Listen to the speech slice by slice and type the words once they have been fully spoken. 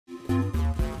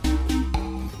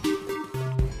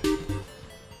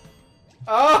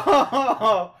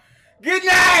Oh, good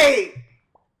night!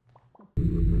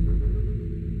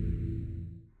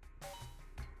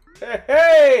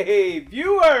 Hey,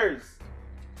 viewers!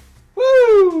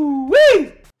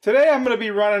 Woo-wee! Today I'm going to be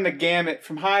running a gamut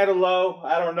from high to low.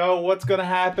 I don't know what's going to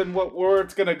happen, where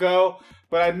it's going to go,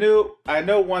 but I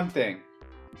know one thing,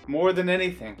 more than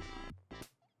anything,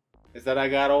 is that I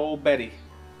got old Betty.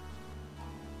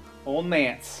 Old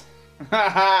Nance.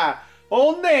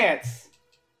 Old Nance!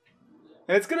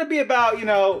 And it's going to be about, you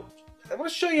know, I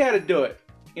want to show you how to do it.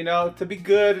 You know, to be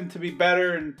good and to be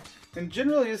better and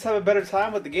generally just have a better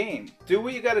time with the game. Do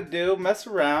what you got to do, mess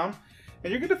around,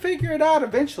 and you're going to figure it out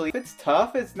eventually. It's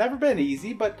tough, it's never been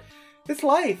easy, but it's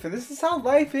life, and this is how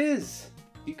life is.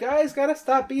 You guys got to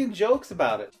stop being jokes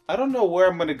about it. I don't know where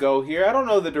I'm going to go here. I don't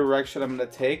know the direction I'm going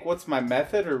to take. What's my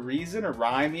method or reason or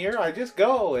rhyme here? I just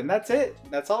go, and that's it.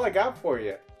 That's all I got for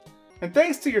you. And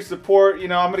thanks to your support, you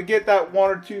know, I'm going to get that 1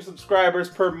 or 2 subscribers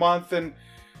per month, and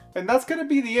that's going to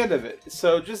be the end of it.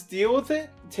 So just deal with it,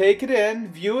 take it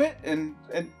in, view it, and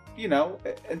you know,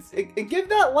 and give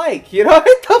that like, you know,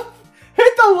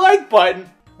 hit the like button.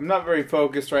 I'm not very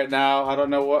focused right now. I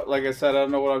don't know what, like I said, I don't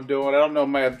know what I'm doing. I don't know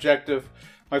my objective.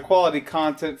 My quality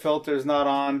content filter is not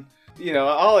on. You know,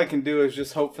 all I can do is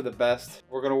just hope for the best.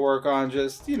 We're going to work on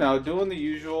just, you know, doing the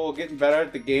usual, getting better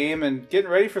at the game, and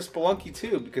getting ready for Spelunky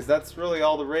too, because that's really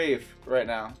all the rave right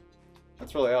now.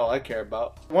 That's really all I care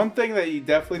about. One thing that you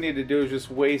definitely need to do is just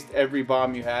waste every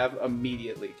bomb you have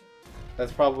immediately.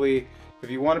 That's probably, if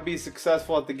you want to be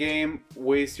successful at the game,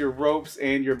 waste your ropes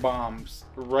and your bombs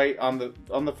right on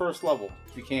the first level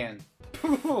if you can.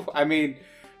 I mean,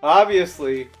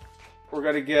 obviously, we're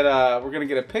gonna get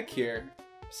a pick here,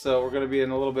 so we're gonna be in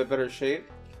a little bit better shape.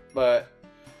 But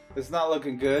it's not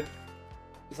looking good.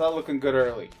 It's not looking good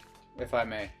early, if I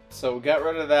may. So we got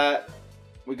rid of that.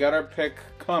 We got our pick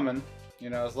coming. You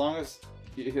know, as long as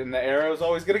and the arrow's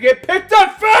always gonna get picked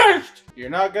up first. You're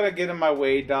not gonna get in my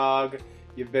way, dog.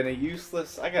 You've been a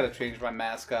useless. I gotta change my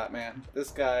mascot, man.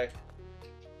 This guy.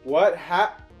 What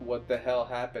the hell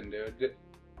happened, dude?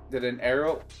 Did an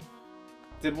arrow?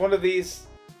 Did one of these?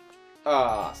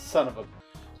 Ah, son of a.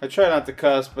 I try not to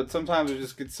cuss, but sometimes I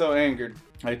just get so angered.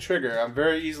 I trigger. I'm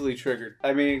very easily triggered.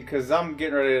 I mean, because I'm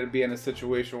getting ready to be in a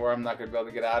situation where I'm not gonna be able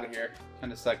to get out of here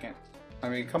in a second. I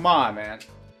mean, come on, man.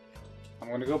 I'm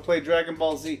gonna go play Dragon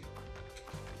Ball Z.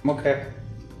 Okay.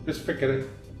 Just forget it.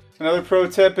 Another pro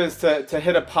tip is to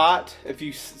hit a pot if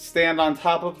you stand on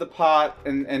top of the pot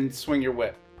and swing your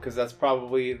whip. Because that's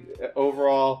probably,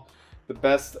 overall, the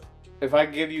best. If I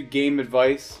give you game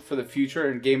advice for the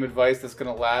future and game advice that's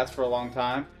gonna last for a long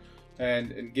time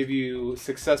and give you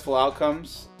successful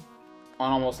outcomes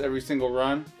on almost every single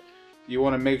run, you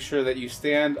want to make sure that you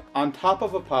stand on top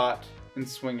of a pot and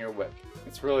swing your whip.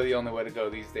 It's really the only way to go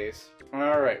these days.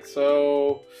 Alright,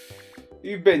 so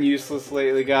you've been useless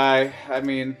lately, guy. I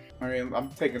mean, I'm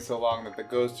taking so long that the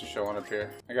ghosts are showing up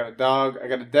here. I got a dog, I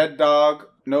got a dead dog,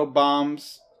 no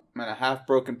bombs, and a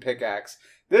half-broken pickaxe.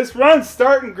 This run's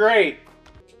starting great!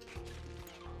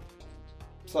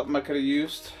 Something I could have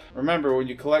used. Remember, when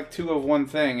you collect 2 of one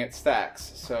thing, it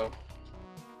stacks, so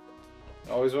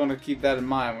always want to keep that in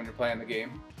mind when you're playing the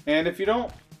game. And if you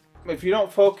don't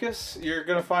focus, you're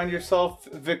gonna find yourself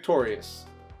victorious.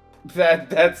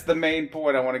 That's the main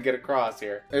point I want to get across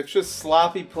here. It's just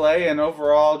sloppy play and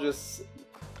overall just...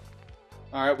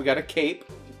 Alright, we got a cape.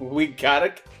 We got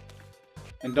a...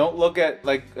 And don't look at,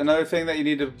 like, another thing that you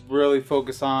need to really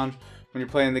focus on when you're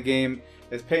playing the game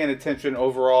is paying attention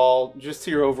overall, just to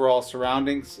your overall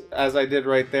surroundings, as I did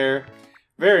right there.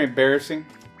 Very embarrassing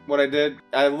what I did.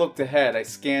 I looked ahead, I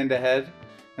scanned ahead,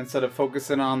 instead of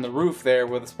focusing on the roof there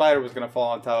where the spider was going to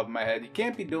fall on top of my head. You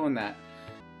can't be doing that.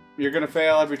 You're going to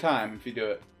fail every time if you do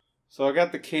it. So I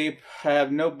got the cape, I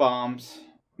have no bombs,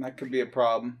 that could be a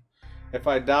problem. If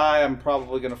I die, I'm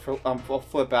probably going to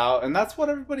flip out, and that's what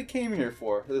everybody came here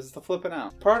for, is the flipping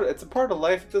out. It's a part of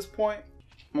life at this point.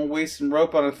 I'm wasting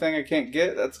rope on a thing I can't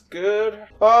get, that's good.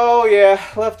 Oh yeah,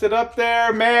 left it up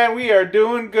there. Man, we are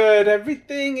doing good.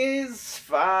 Everything is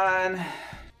fine.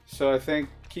 So I think,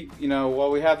 you know,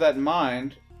 while we have that in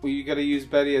mind, we got to use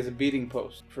Betty as a beating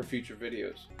post for future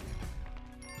videos.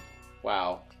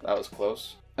 Wow, that was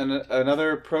close. And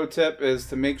another pro tip is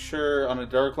to make sure on a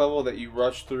dark level that you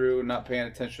rush through, not paying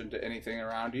attention to anything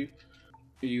around you.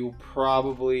 You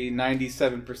probably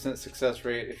 97% success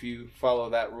rate if you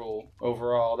follow that rule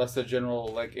overall. That's the general,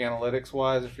 like, analytics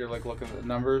wise. If you're like looking at the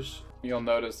numbers, you'll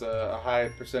notice a high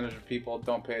percentage of people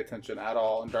don't pay attention at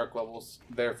all in dark levels,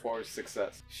 therefore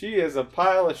success. She is a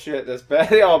pile of shit, this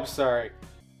Betty. Oh, I'm sorry.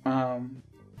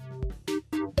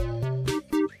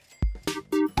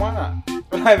 Why not?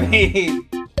 I mean,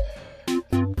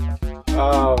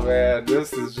 Oh man,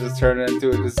 this is just turning into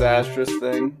a disastrous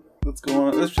thing. What's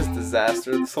going on? It's just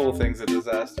disaster. This whole thing's a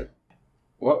disaster.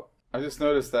 What? I just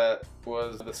noticed that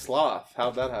was the sloth.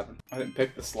 How'd that happen? I didn't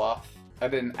pick the sloth. I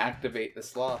didn't activate the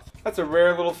sloth. That's a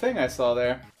rare little thing I saw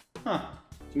there. Huh.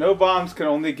 No bombs can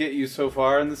only get you so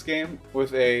far in this game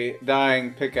with a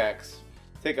dying pickaxe.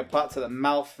 Take a pot to the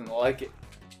mouth and like it.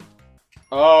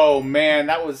 Oh man,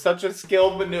 that was such a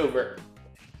skilled maneuver.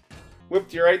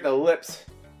 Whipped you right in the lips.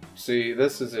 See,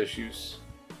 this is issues.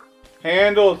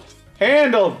 Handled.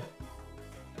 Handled!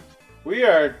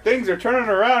 Things are turning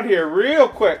around here real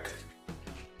quick.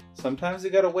 Sometimes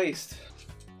you gotta waste.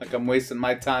 Like I'm wasting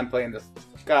my time playing this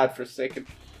godforsaken.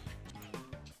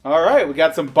 Alright, we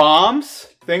got some bombs.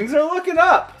 Things are looking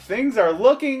up. Things are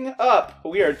looking up.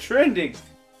 We are trending.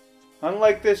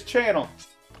 Unlike this channel.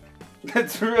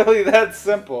 It's really that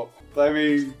simple. I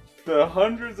mean, the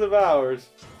hundreds of hours.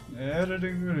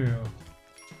 Editing video.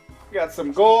 Got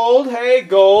some gold. Hey,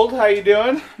 gold. How you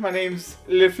doing? My name's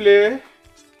Lifley.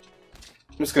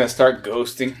 I'm just gonna start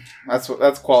ghosting.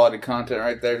 That's quality content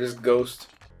right there. Just ghost.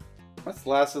 That's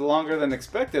lasted longer than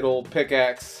expected, old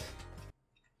pickaxe.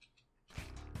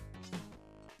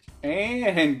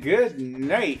 And good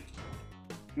night.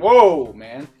 Whoa,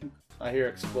 man. I hear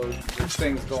explosions. There's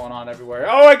things going on everywhere.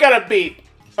 Oh, I got a beep.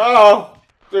 Oh,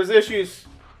 there's issues.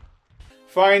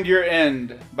 Find Your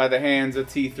End by the hands of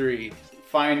T3.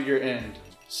 Find Your End.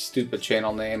 Stupid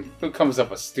channel name. Who comes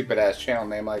up with a stupid ass channel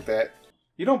name like that?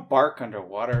 You don't bark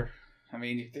underwater. I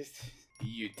mean,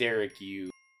 you Derek, you.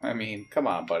 I mean, come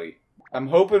on, buddy. I'm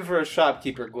hoping for a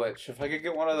shopkeeper glitch. If I could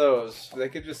get one of those, they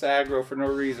could just aggro for no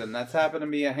reason. That's happened to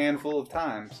me a handful of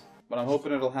times. But I'm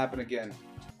hoping it'll happen again.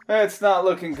 It's not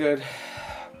looking good.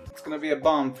 It's gonna be a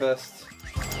bomb fest.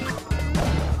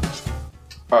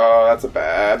 Oh, that's a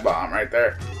bad bomb right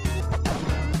there.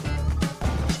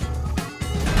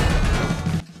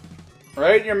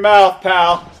 Right in your mouth,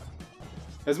 pal.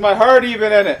 Is my heart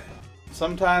even in it?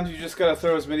 Sometimes you just gotta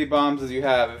throw as many bombs as you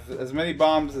have. If as many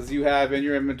bombs as you have in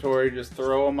your inventory, just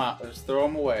throw them out. Just throw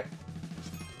them away.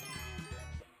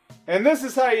 And this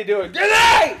is how you do it.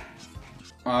 Grenade!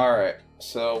 Alright,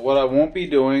 so what I won't be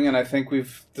doing, and I think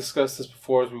we've discussed this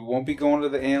before, is we won't be going to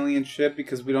the alien ship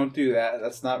because we don't do that.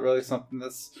 That's not really something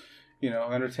that's, you know,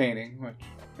 entertaining. Which,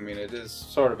 I mean, it is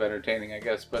sort of entertaining, I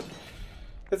guess, but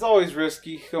it's always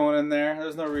risky going in there.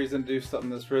 There's no reason to do something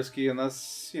that's risky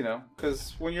unless, you know,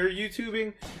 because when you're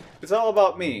YouTubing, it's all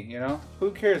about me, you know?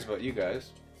 Who cares about you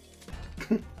guys?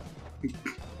 I'm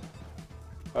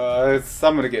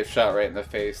gonna get shot right in the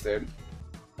face, dude.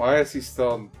 Why is he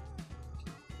still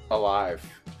alive?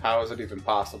 How is it even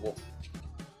possible?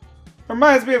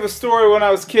 Reminds me of a story when I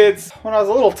was kids, when I was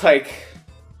a little tyke.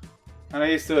 And I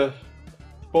used to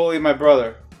bully my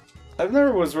brother. I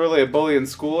never was really a bully in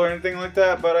school or anything like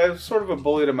that, but I was sort of a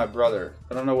bully to my brother.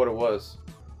 I don't know what it was.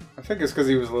 I think it's because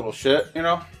he was a little shit, you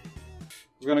know?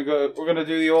 We're gonna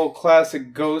do the old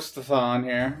classic ghost-a-thon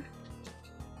here.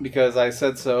 Because I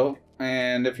said so.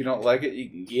 And if you don't like it, you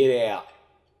can get out.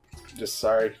 Just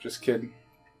kidding.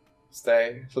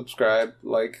 Stay, subscribe,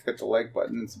 hit the like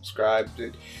button and subscribe.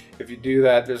 If you do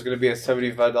that, there's gonna be a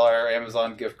 $75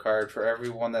 Amazon gift card for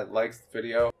everyone that likes the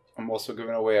video. I'm also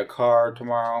giving away a car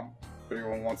tomorrow. If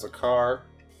anyone wants a car.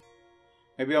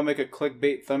 Maybe I'll make a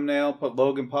clickbait thumbnail, put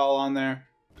Logan Paul on there.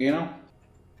 You know?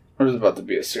 Or is it about to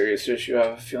be a serious issue, I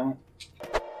have a feeling.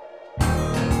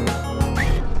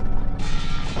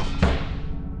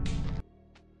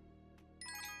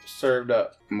 Served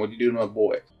up. And what do you do to my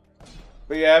boy?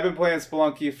 But yeah, I've been playing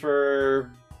Spelunky for...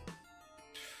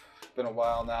 It's been a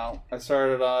while now. I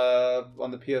started on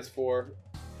the PS4.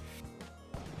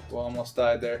 Well, almost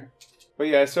died there. But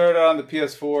yeah, I started on the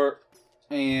PS4,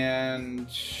 and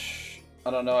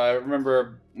I don't know, I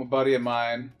remember a buddy of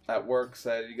mine at work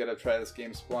said, you gotta try this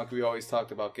game, Spelunky. We always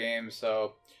talked about games,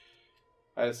 so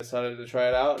I just decided to try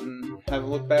it out and haven't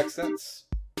looked back since.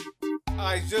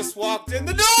 I just walked in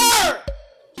the door!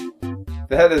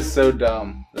 That is so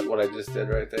dumb, what I just did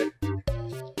right there.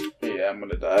 Yeah, I'm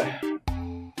gonna die.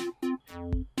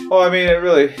 Well, I mean, it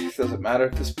really doesn't matter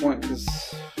at this point,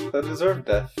 because I deserve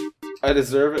death. I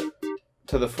deserve it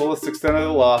to the fullest extent of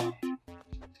the law.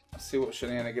 Let's see what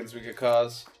shenanigans we could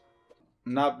cause.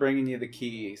 I'm not bringing you the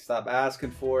key. Stop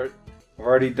asking for it. I've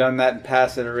already done that in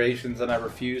past iterations, and I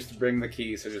refuse to bring the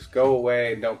key, so just go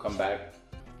away and don't come back.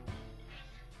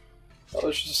 Well,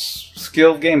 it's just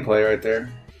skilled gameplay right there.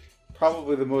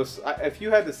 Probably the most... if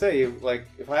you had to say, like,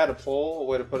 if I had a poll, a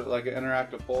way to put it, like an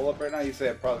interactive poll up right now, you'd say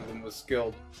I'm probably the most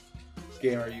skilled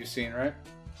gamer you've seen, right?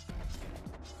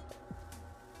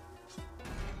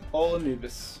 Hola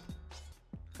Anubis.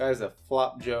 Guy's a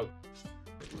flop joke.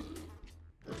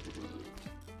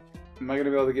 Am I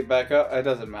gonna be able to get back up? It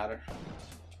doesn't matter.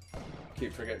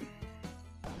 Keep forgetting.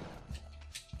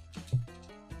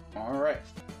 Alright.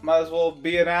 Might as well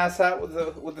be an asshat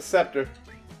with the scepter.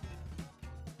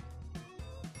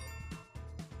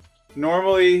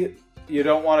 Normally, you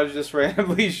don't want to just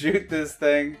randomly shoot this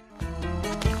thing.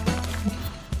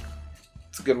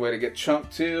 It's a good way to get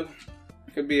chunked too.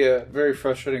 It could be a very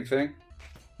frustrating thing.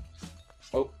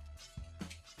 Oh.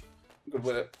 Good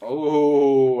way to...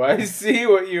 Oh, I see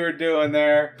what you were doing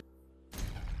there.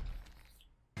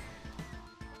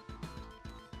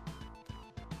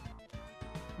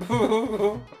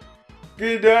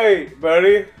 Good night,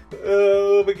 buddy.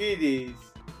 Oh, bikinis.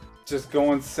 Just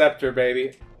going scepter,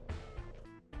 baby.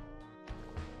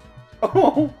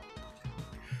 Oh,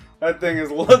 that thing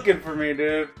is looking for me,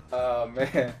 dude. Oh,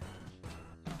 man.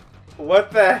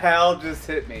 What the hell just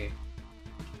hit me?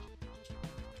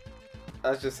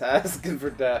 That's just asking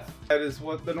for death. That is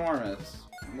what the norm is.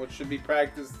 What should be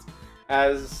practiced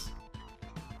as...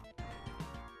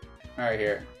 Right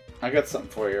here. I got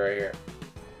something for you right here.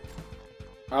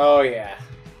 Oh, yeah.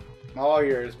 All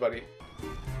yours, buddy.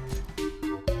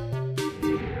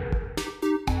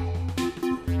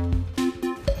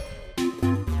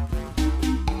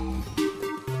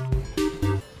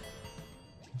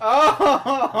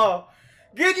 Oh!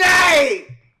 Good night!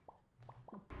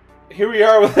 Here we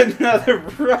are with another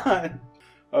run.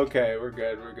 Okay, we're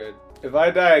good, we're good. If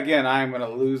I die again, I am gonna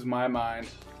lose my mind.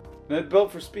 It's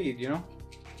built for speed, you know?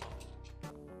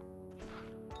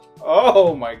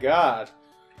 Oh my god.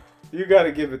 You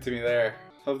gotta give it to me there.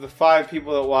 Of the 5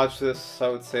 people that watch this, I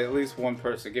would say at least one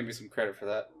person give me some credit for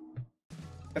that.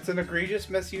 It's an egregious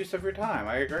misuse of your time,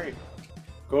 I agree.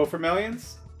 Go for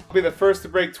millions? I'll be the first to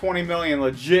break 20 million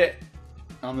legit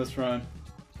on this run.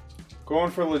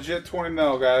 Going for legit 20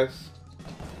 mil, guys.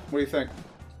 What do you think?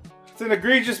 It's an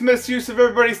egregious misuse of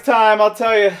everybody's time, I'll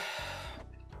tell you.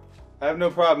 I have no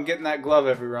problem getting that glove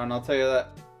every run, I'll tell you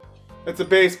that. It's a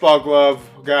baseball glove,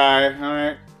 guy,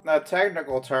 alright? The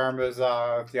technical term is,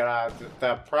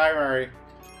 the primary...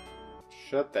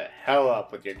 Shut the hell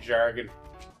up with your jargon.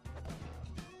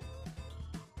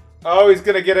 Oh, he's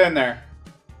gonna get in there.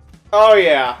 Oh,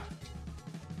 yeah.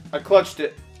 I clutched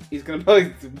it. He's gonna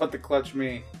probably want to clutch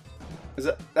me.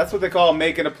 That's what they call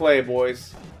making a play,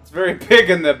 boys. It's very big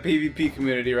in the PvP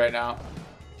community right now.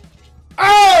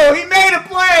 Oh, he made a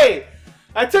play!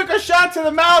 I took a shot to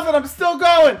the mouth and I'm still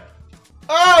going.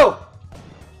 Oh!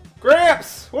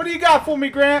 Gramps! What do you got for me,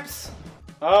 Gramps?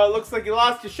 Oh, it looks like you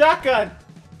lost your shotgun.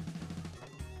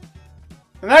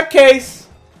 In that case,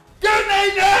 good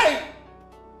night!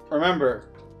 Remember,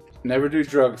 never do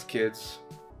drugs, kids.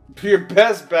 Your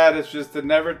best bet is just to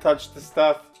never touch the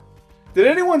stuff. Did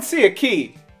anyone see a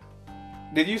key?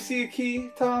 Did you see a key,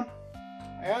 Tom?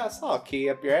 Yeah, I saw a key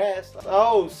up your ass.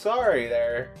 Oh, sorry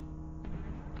there.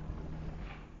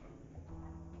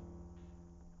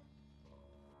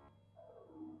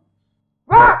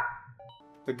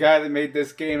 The guy that made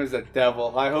this game is a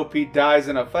devil. I hope he dies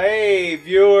in a... Hey,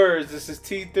 viewers, this is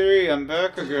T3. I'm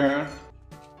back again.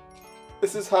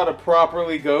 This is how to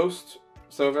properly ghost.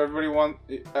 So if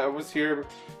everybody I was here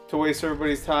to waste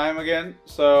everybody's time again.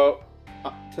 So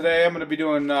today I'm going to be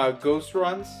doing ghost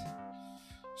runs.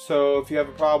 So if you have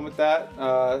a problem with that,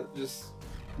 just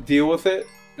deal with it.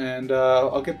 And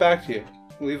I'll get back to you.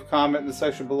 Leave a comment in the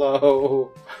section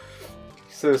below.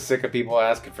 So sick of people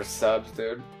asking for subs,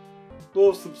 dude.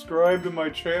 Well, subscribe to my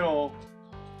channel.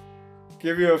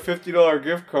 Give you a $50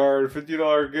 gift card,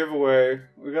 $50 giveaway.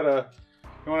 We got a...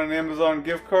 You want an Amazon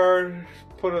gift card?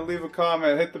 Leave a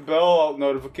comment, hit the bell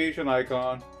notification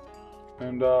icon,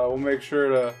 and we'll make sure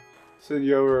to send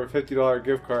you over a $50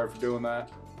 gift card for doing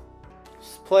that.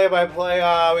 Play by play.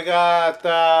 We got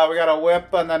a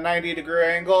whip on the 90-degree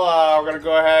angle. We're gonna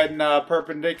go ahead and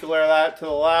perpendicular that to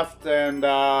the left and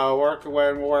work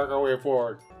our way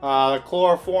forward. The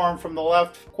chloroform from the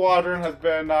left quadrant has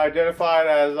been identified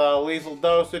as lethal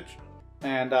dosage,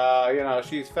 and you know,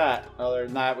 she's fat. Other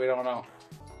than that, we don't know.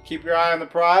 Keep your eye on the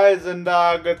prize, and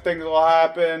good things will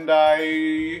happen.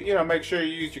 You know, make sure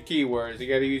you use your keywords. You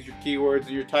got to use your keywords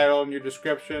in your title and your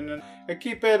description, and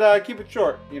keep it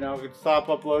short. You know, stop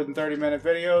uploading 30-minute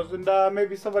videos, and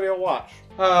maybe somebody will watch.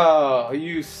 Oh,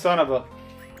 you son of a!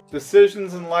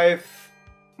 Decisions in life,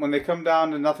 when they come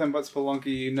down to nothing but Spelunky,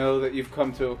 you know that you've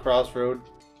come to a crossroad,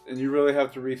 and you really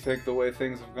have to rethink the way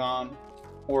things have gone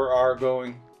or are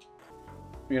going.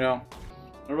 You know,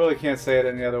 I really can't say it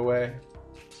any other way.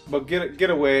 But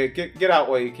get out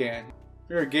while you can.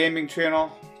 You're a gaming channel.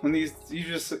 When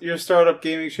you're a startup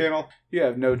gaming channel, you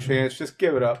have no chance. Just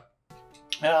give it up.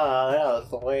 Yeah, that's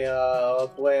the way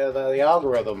of the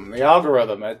algorithm. The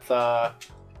algorithm. It's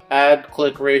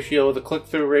ad-click ratio. The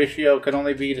click-through ratio can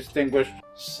only be distinguished.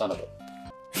 Son of a...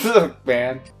 Look,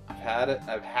 man. I've had it.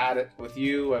 I've had it with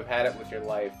you. I've had it with your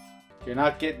life. You're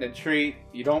not getting a treat.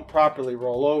 You don't properly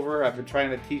roll over. I've been trying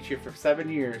to teach you for 7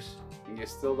 years, and you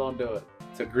still don't do it.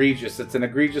 It's egregious. It's an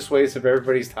egregious waste of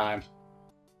everybody's time.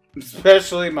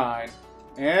 Especially mine.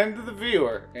 And the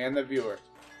viewer. And the viewer.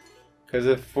 Because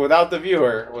if without the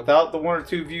viewer, without the 1 or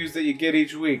 2 views that you get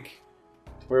each week,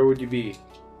 where would you be?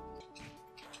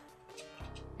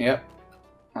 Yep.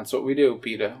 That's what we do,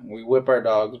 PETA. We whip our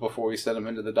dogs before we send them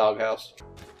into the doghouse.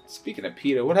 Speaking of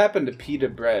pita, what happened to pita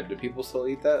bread? Do people still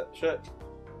eat that shit?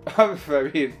 I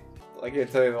mean, I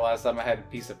can't tell you the last time I had a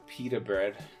piece of pita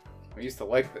bread. I used to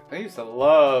like that. I used to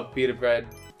love pita bread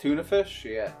tuna fish.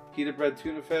 Yeah, pita bread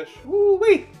tuna fish.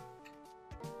 Woo-wee!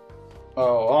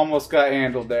 Oh, almost got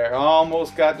handled there.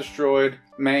 Almost got destroyed,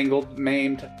 mangled,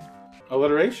 maimed.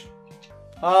 Alliteration.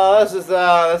 This is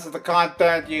the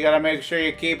content. You gotta make sure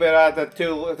you keep it at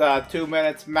the 2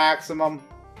 minutes maximum.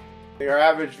 Your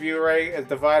average view rate is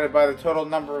divided by the total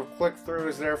number of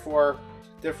click-throughs, therefore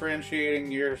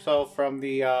differentiating yourself from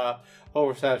the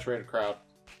oversaturated crowd.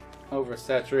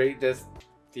 Oversaturate this,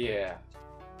 yeah.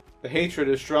 The hatred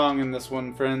is strong in this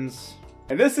one, friends.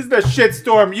 And this is the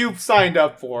shitstorm you've signed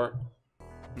up for.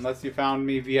 Unless you found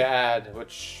me via ad,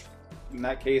 which, in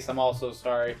that case, I'm also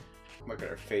sorry. Look at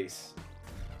her face.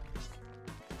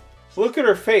 Look at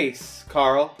her face,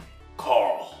 Carl.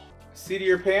 Carl. See to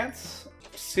your pants?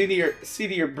 See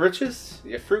to your britches?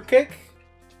 You fruitcake?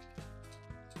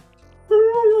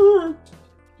 You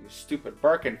stupid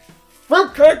barking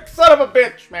fruitcake son of a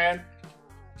bitch, man.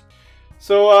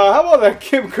 So, how about that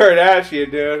Kim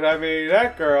Kardashian, dude? I mean,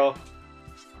 that girl,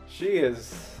 she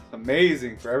is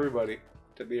amazing for everybody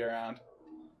to be around.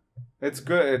 It's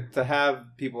good to have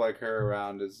people like her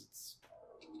around. It's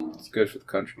good for the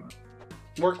country.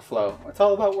 Workflow. It's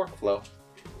all about workflow.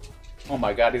 Oh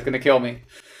my god, he's gonna kill me.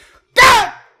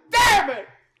 God damn it!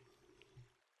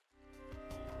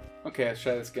 Okay, let's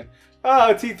try this again.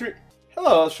 Oh, T3.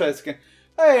 Hello, let's try this again.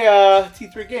 Hey,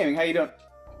 T3 Gaming, how you doing?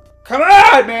 Come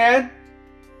on, man!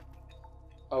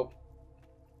 Oh.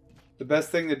 The best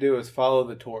thing to do is follow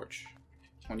the torch.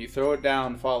 When you throw it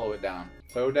down, follow it down.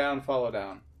 Throw down, follow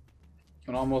down.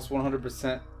 And almost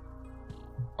 100%.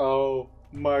 Oh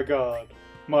my god.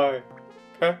 My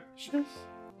precious.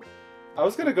 I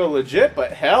was gonna go legit,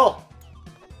 but hell.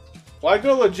 Why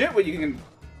go legit when you can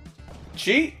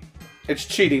cheat? It's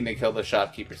cheating to kill the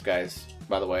shopkeepers, guys,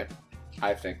 by the way.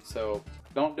 I think. So,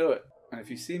 don't do it. And if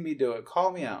you see me do it,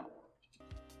 call me out.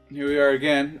 Here we are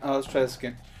again. Oh, let's try this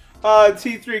again.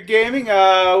 T3 Gaming,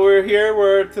 we're here.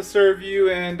 We're to serve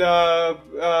you and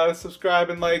subscribe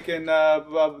and like and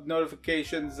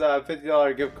notifications,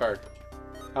 $50 gift card.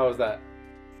 How was that?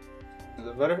 Is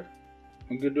it better?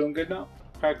 I'm good, doing good now.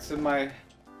 Practicing my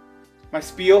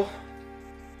spiel.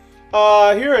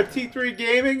 Here at T3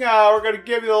 Gaming, we're gonna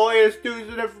give you the latest news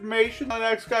and information the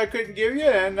next guy couldn't give you,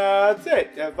 and that's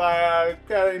it. If I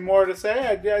got any more to say,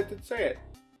 I did say it.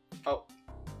 Oh.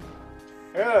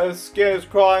 Yeah, the skin is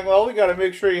crawling low. You gotta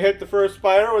make sure you hit the first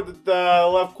spider with the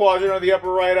left quadrant of the upper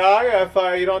right eye. If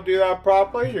you don't do that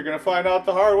properly, you're gonna find out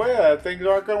the hard way that things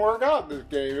aren't gonna work out in this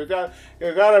game. You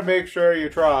gotta make sure you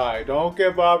try. Don't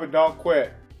give up and don't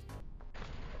quit.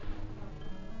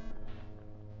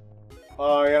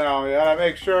 You know, you gotta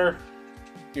make sure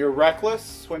you're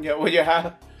reckless when you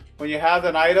have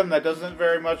an item that doesn't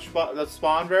very much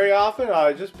spawn very often.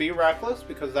 Just be reckless,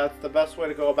 because that's the best way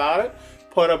to go about it.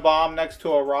 Put a bomb next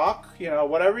to a rock, you know,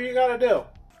 whatever you gotta do.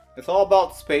 It's all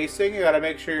about spacing. You gotta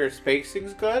make sure your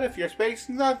spacing's good. If your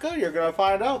spacing's not good, you're gonna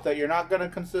find out that you're not gonna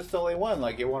consistently win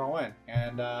like you want to win.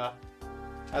 And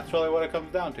that's really what it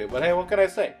comes down to. But hey, what can I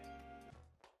say?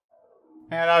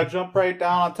 And I jump right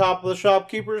down on top of the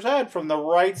shopkeeper's head from the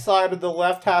right side of the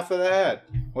left half of the head.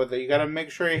 With it, you gotta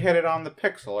make sure you hit it on the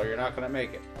pixel, or you're not gonna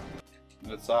make it.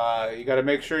 It's you gotta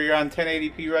make sure you're on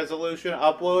 1080p resolution,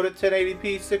 upload at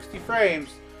 1080p 60 frames,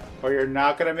 or you're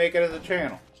not gonna make it as a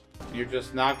channel. You're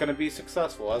just not gonna be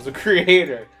successful as a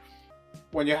creator.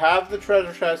 When you have the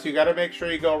treasure chest, you gotta make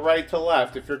sure you go right to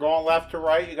left. If you're going left to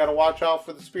right, you gotta watch out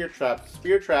for the spear traps. The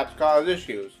spear traps cause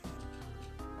issues.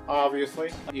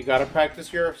 Obviously, you gotta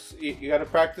practice your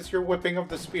whipping of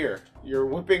the spear, your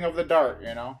whipping of the dart.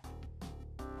 You know.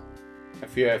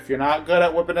 If you're not good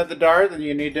at whipping at the dart, then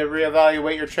you need to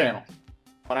reevaluate your channel.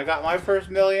 When I got my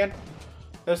first million,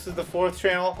 this is the 4th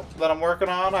channel that I'm working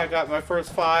on. I got my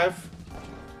first 5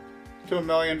 to 1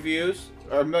 million views,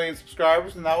 or 1 million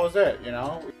subscribers, and that was it, you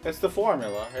know? It's the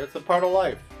formula. It's a part of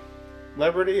life.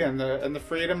 Liberty and the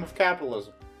freedom of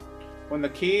capitalism. When the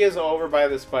key is over by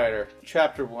the spider.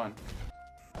 Chapter 1.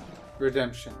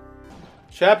 Redemption.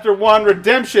 Chapter 1,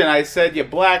 Redemption. I said, you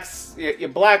black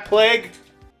plague.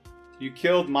 You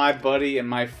killed my buddy and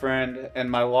my friend and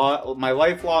my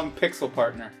lifelong pixel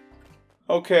partner.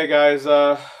 Okay, guys.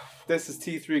 This is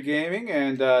T3 Gaming,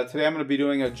 and today I'm going to be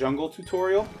doing a jungle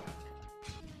tutorial.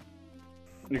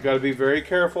 You got to be very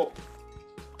careful.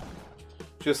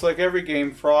 Just like every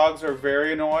game, frogs are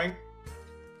very annoying.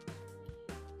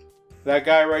 That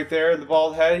guy right there, the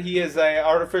bald head, he is an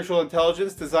artificial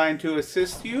intelligence designed to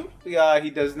assist you. He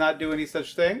does not do any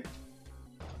such thing.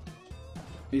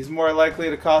 He's more likely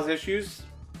to cause issues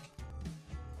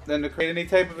than to create any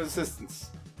type of assistance.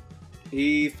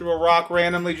 He threw a rock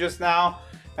randomly just now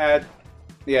at...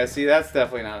 Yeah, see, that's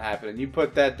definitely not happening. You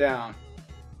put that down.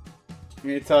 I'm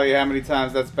going to tell you how many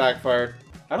times that's backfired.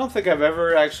 I don't think I've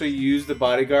ever actually used the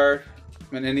bodyguard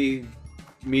in any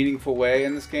meaningful way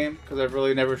in this game, because I've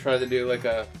really never tried to do like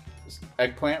a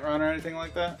eggplant run or anything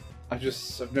like that. I've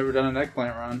never done an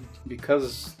eggplant run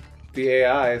because the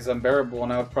AI is unbearable,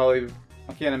 and I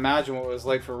can't imagine what it was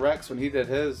like for Rex when he did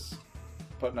his,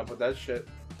 putting up with that shit.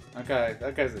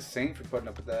 That guy's a saint for putting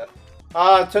up with that.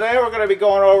 Today we're going to be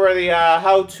going over the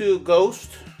how-to ghost.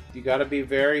 You got to be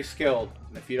very skilled,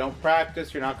 and if you don't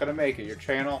practice, you're not going to make it. Your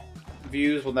channel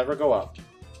views will never go up.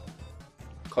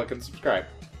 Click and subscribe.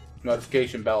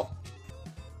 Notification bell.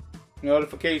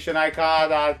 Notification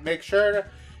icon. Make sure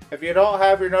if you don't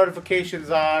have your notifications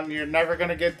on, you're never going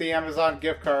to get the Amazon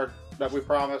gift card that we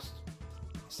promised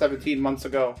 17 months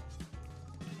ago.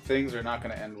 Things are not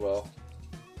going to end well.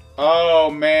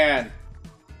 Oh, man.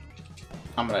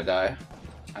 I'm going to die.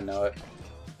 I know it.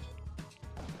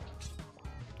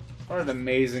 What an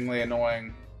amazingly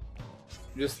annoying.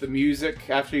 Just the music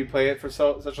after you play it for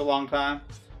such a long time.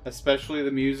 Especially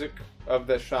the music of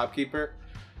the shopkeeper.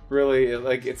 Really,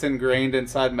 it's ingrained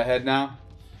inside my head now.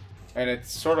 And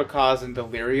it's sort of causing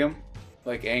delirium.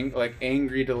 Like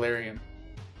angry delirium.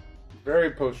 Very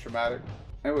post-traumatic.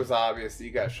 It was obvious that you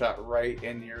got shot right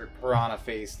in your piranha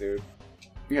face, dude.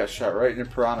 You got shot right in your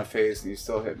piranha face and you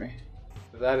still hit me.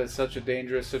 That is such a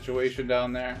dangerous situation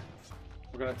down there.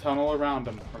 We're going to tunnel around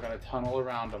them.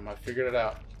 I figured it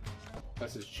out.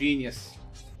 This is genius.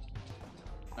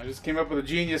 I just came up with a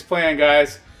genius plan,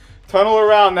 guys. Tunnel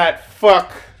around that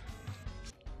fuck.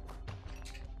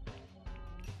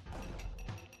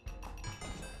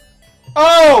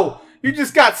 Oh! You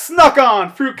just got snuck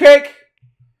on, fruitcake!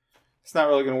 It's not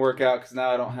really going to work out because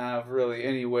now I don't have really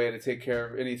any way to take care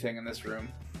of anything in this room.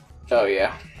 Oh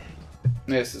yeah.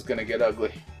 This is going to get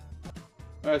ugly.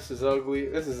 This is ugly.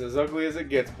 This is as ugly as it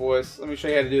gets, boys. Let me show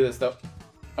you how to do this, though.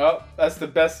 Oh, that's the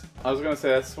best. I was going to say,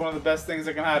 that's one of the best things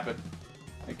that can happen.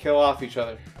 They kill off each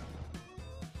other.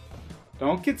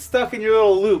 Don't get stuck in your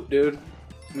little loop, dude.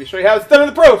 Let me show you how it's done in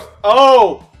the pros.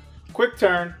 Oh! Quick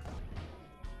turn.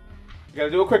 You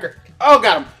gotta do it quicker. Oh,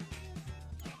 got him.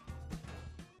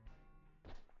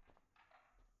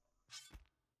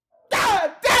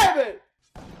 God damn it!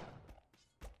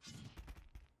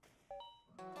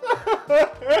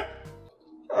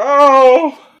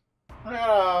 Oh!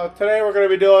 Today we're going to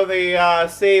be doing the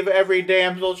Save Every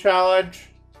Damsel Challenge.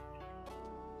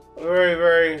 Very,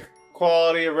 very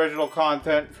quality original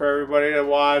content for everybody to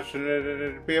watch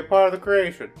and be a part of the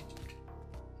creation.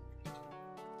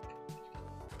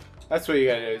 That's what you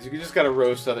gotta do, is you just gotta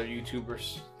roast other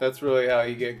YouTubers. That's really how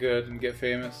you get good and get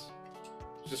famous.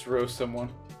 Just roast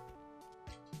someone.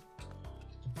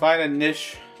 Find a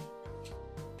niche.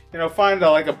 You know, find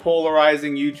like a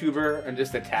polarizing YouTuber and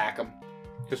just attack them.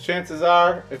 Because chances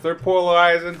are, if they're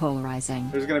polarizing,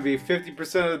 there's going to be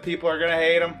 50% of the people are going to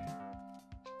hate them.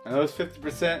 And those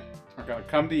 50% are going to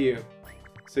come to you.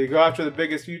 So you go after the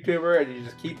biggest YouTuber and you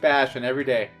just keep bashing every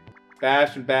day.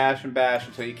 Bash and bash and bash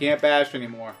until you can't bash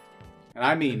anymore. And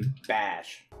I mean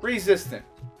bash. Resistant.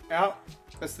 You know,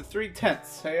 that's the 3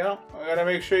 tenths. You know, you got to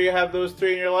make sure you have those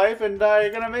 3 in your life and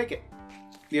you're going to make it.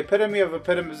 The epitome of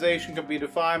epitomization can be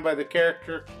defined by the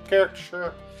caricature. That's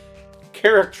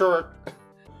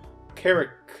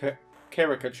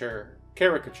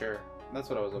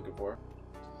what I was looking for.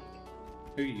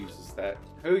 Who uses that?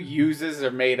 Who uses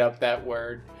or made up that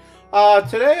word?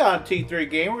 Today on T3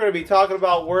 Game, we're going to be talking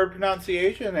about word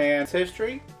pronunciation and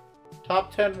history.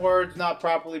 Top 10 words not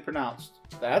properly pronounced.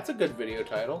 That's a good video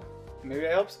title. Maybe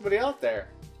I help somebody out there.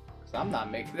 Because I'm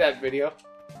not making that video.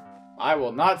 I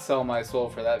will not sell my soul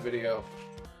for that video.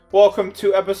 Welcome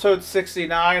to episode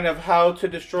 69 of How to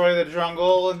Destroy the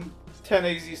Jungle in 10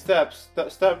 Easy Steps.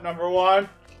 Step number 1,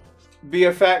 be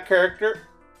a fat character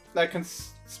that can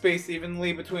space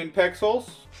evenly between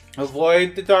pixels.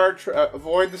 Avoid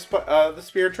the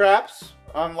spear traps.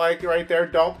 Unlike right there,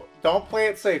 don't play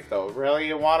it safe though. Really,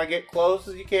 you want to get close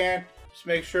as you can. Just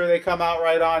make sure they come out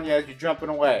right on you as you're jumping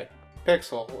away.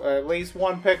 Pixel. At least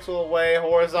 1 pixel away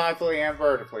horizontally and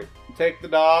vertically. Take the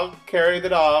dog, carry the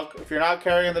dog. If you're not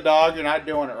carrying the dog, you're not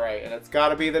doing it right. And it's got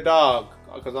to be the dog.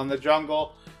 Because on the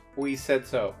jungle, we said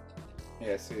so.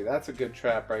 Yeah, see, that's a good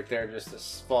trap right there. Just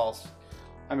as false.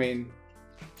 I mean,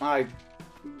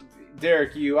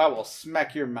 Derek, I will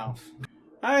smack your mouth.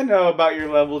 I know about your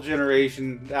level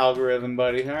generation algorithm,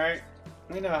 buddy, alright?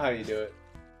 We know how you do it.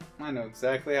 I know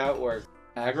exactly how it works.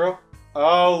 Aggro?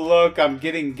 Oh, look, I'm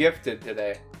getting gifted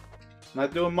today.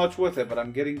 Not doing much with it, but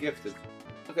I'm getting gifted.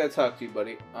 I gotta talk to you,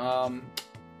 buddy. I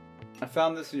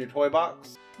found this in your toy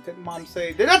box. Didn't Mom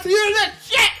say, did not use that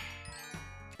shit?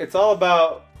 It's all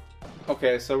about...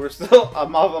 Okay, so we're still...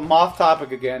 I'm off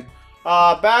topic again.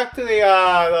 Back to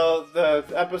the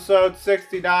episode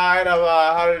 69 of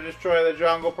How to Destroy the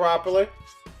Jungle Properly.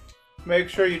 Make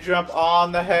sure you jump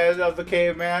on the head of the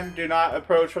caveman. Do not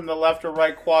approach from the left or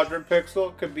right quadrant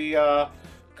pixel. Could be a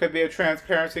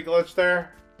transparency glitch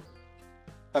there.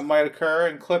 That might occur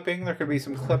in clipping. There could be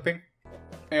some clipping.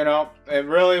 You know, and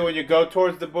really when you go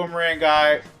towards the boomerang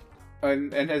guy,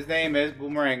 and his name is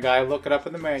Boomerang Guy, look it up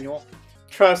in the manual.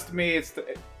 Trust me,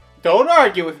 don't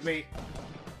argue with me.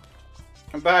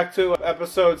 And back to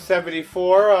episode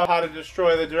 74 of How to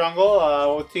Destroy the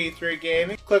Jungle with T3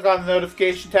 Gaming. Click on the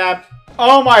notification tab.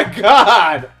 Oh my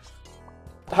god!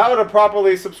 How to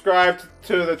properly subscribe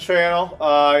to the channel.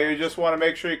 You just want to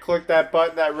make sure you click that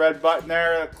button, that red button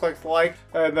there that clicks like.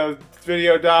 And the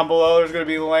video down below, there's going to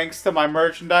be links to my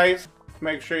merchandise.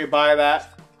 Make sure you buy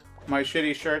that. My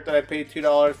shitty shirt that I paid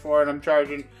 $2 for and I'm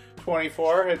charging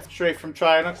 $24. It's straight from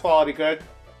China. Quality good.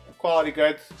 Quality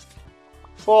goods.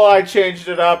 Well, I changed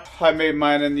it up. I made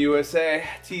mine in the USA.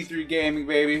 T3 Gaming,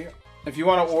 baby. If you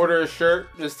want to order a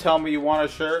shirt, just tell me you want a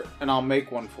shirt, and I'll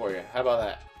make one for you. How about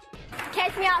that?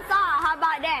 Catch me outside. How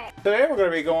about that? Today we're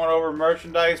going to be going over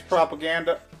merchandise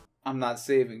propaganda. I'm not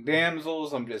saving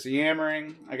damsels. I'm just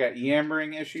yammering. I got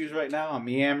yammering issues right now. I'm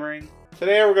yammering.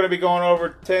 Today we're going to be going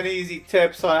over 10 easy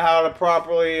tips on how to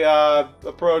properly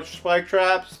approach spike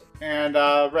traps and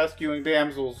rescuing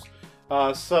damsels.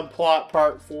 Subplot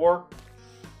part 4.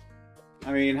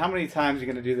 I mean, how many times are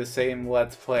you going to do the same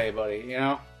Let's Play, buddy, you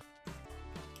know?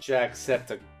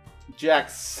 Jacksepticeye.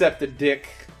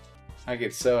 I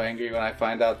get so angry when I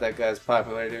find out that guy's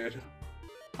popular, dude.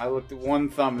 I looked at one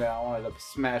thumbnail, I wanted to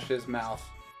smash his mouth.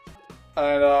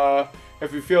 And,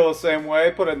 if you feel the same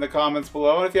way, put it in the comments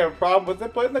below. And if you have a problem with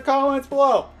it, put it in the comments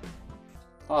below.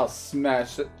 I'll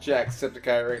smash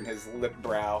Jacksepticeye right in his lip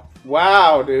brow.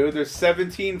 Wow, dude, there's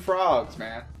 17 frogs,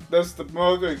 man. That's the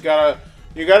most,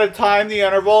 you gotta time the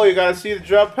interval, you gotta see the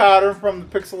jump pattern from the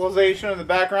pixelization in the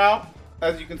background.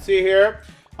 As you can see here,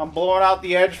 I'm blowing out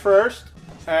the edge first.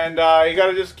 And you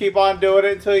gotta just keep on doing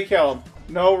it until you kill him.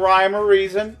 No rhyme or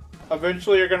reason.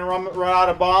 Eventually you're gonna run out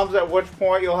of bombs, at which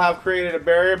point you'll have created a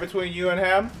barrier between you and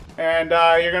him. And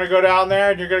you're gonna go down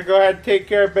there and you're gonna go ahead and take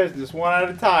care of business one at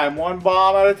a time, one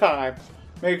bomb at a time.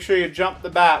 Make sure you jump the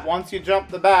bat. Once you jump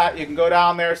the bat, you can go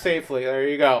down there safely. There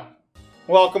you go.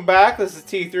 Welcome back. This is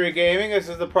T3 Gaming. This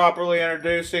is the properly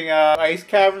introducing Ice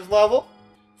Caverns level.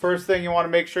 First thing you want to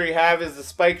make sure you have is the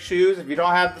spike shoes. If you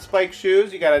don't have the spike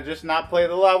shoes, you gotta just not play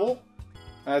the level.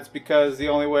 That's because the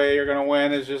only way you're gonna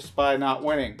win is just by not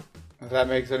winning. If that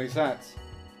makes any sense.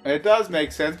 And it does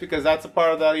make sense because that's a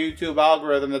part of the YouTube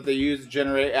algorithm that they use to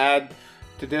generate ad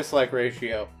to dislike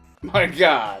ratio. My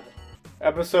god.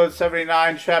 Episode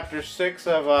 79, Chapter 6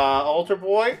 of Altar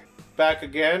Boy. Back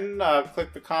again.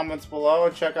 Click the comments below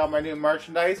and check out my new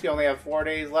merchandise. You only have 4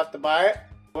 days left to buy it.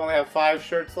 We only have 5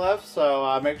 shirts left,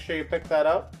 so make sure you pick that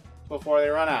up before they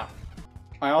run out.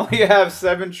 I only have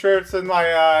 7 shirts in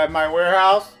my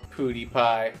warehouse. Pootie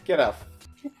Pie. Get up.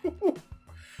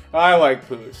 I like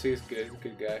Poos. He's good. He's a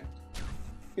good guy.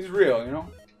 He's real, you know?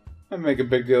 I make a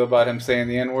big deal about him saying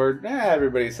the N-word.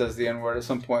 Everybody says the N-word at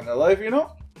some point in their life, you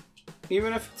know?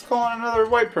 Even if it's calling another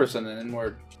white person an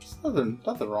N-word. There's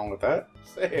nothing wrong with that.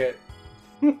 Say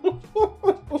it.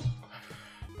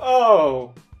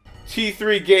 Oh.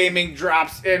 T3 Gaming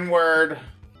drops N-word.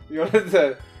 You want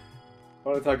to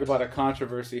talk about a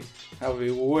controversy? That would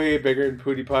be way bigger than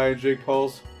Pootie Pie and Jake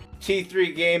Paul's.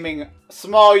 T3 Gaming,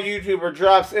 small YouTuber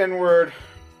drops N-word.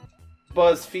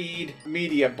 BuzzFeed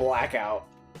media blackout.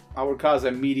 I would cause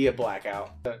a media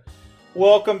blackout.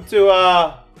 Welcome to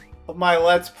my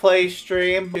Let's Play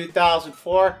stream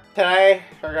 2004. Today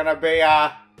we're gonna be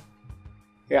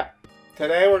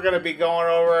today we're gonna be going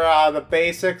over the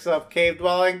basics of cave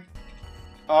dwelling.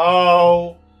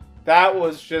 Oh, that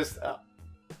was just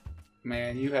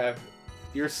man,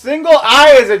 your single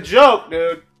eye is a joke,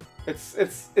 dude.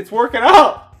 It's working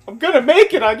out. I'm gonna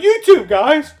make it on YouTube,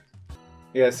 guys.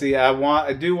 Yeah, see,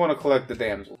 I do want to collect the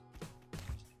damsel.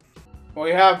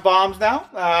 We have bombs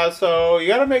now, so you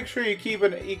gotta make sure you keep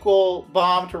an equal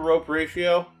bomb to rope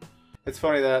ratio. It's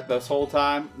funny that this whole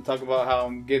time, I'm talking about how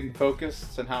I'm getting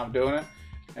focused and how I'm doing it,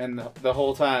 and the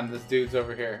whole time this dude's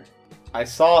over here. I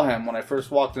saw him when I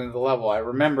first walked into the level. I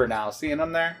remember now seeing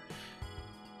him there.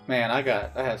 Man, I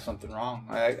had something wrong.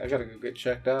 I gotta go get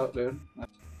checked out, dude.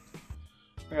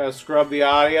 You gotta scrub the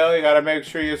audio. You gotta make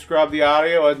sure you scrub the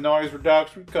audio with noise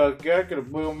reduction, because you gotta get a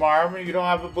boom arm. You don't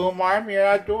have a boom arm, you're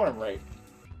not doing it right.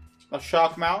 A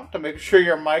shock mount to make sure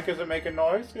your mic isn't making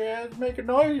noise. Yeah, it's making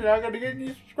noise. You're not gonna get any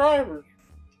subscribers.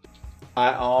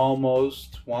 I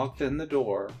almost walked in the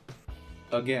door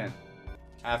again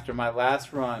after my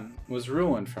last run was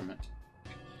ruined from it.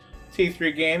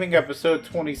 T3 Gaming, episode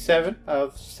 27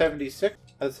 of 76.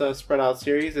 That's a spread out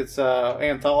series. It's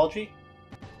anthology.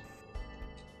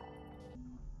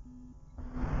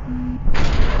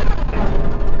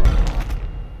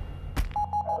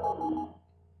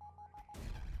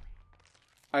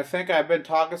 I think I've been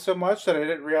talking so much that I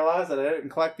didn't realize that I didn't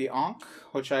collect the Ankh,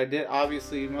 which I did.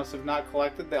 Obviously, must have not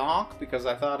collected the Ankh because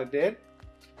I thought I did.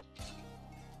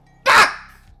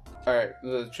 Ah! Alright,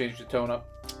 let's change the tone up.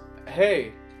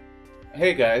 Hey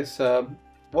guys,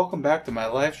 welcome back to my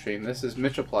live stream. This is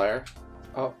Mitchaplier.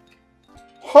 Oh.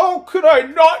 How could I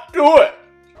not do it?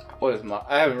 What is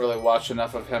I haven't really watched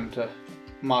enough of him to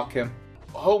mock him.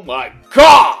 Oh my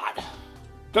god!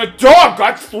 The dog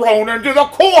got thrown into the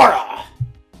corner!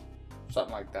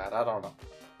 Something like that. I don't know.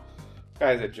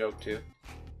 Guy's a joke too.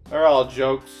 They're all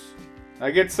jokes.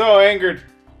 I get so angered.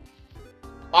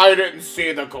 I didn't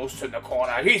see the ghost in the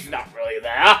corner. He's not really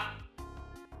there.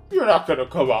 You're not gonna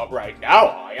come out right now,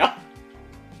 are ya?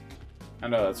 I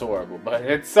know that's horrible, but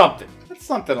it's something. It's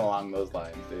something along those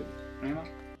lines, dude. You know?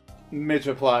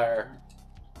 Mitchaplier.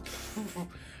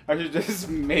 I should just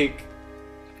make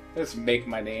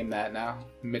my name that now.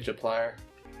 Mitchaplier.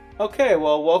 Okay,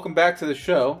 well, welcome back to the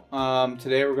show.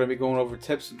 Today we're going to be going over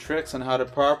tips and tricks on how to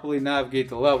properly navigate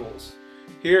the levels.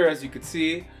 Here, as you can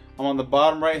see, I'm on the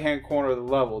bottom right-hand corner of the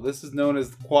level. This is known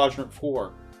as Quadrant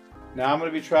 4. Now I'm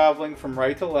going to be traveling from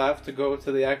right to left to go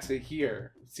to the exit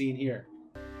here, seen here.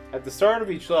 At the start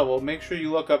of each level, make sure you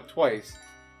look up twice.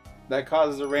 That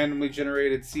causes a randomly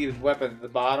generated seeded weapon at the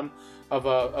bottom of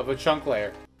a chunk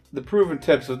layer. The proven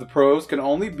tips of the pros can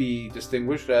only be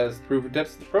distinguished as proven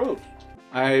tips of the pros.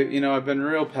 I've been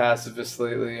real pacifist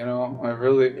lately, you know. I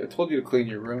told you to clean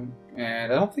your room,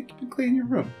 and I don't think you've been cleaning your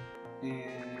room.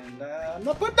 And I'm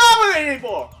not putting up with it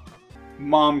anymore!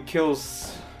 Mom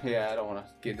kills... Yeah, I don't want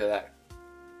to get into that.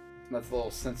 That's a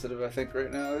little sensitive, I think, right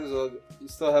now. You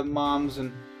still have moms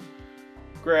and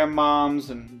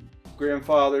grandmoms and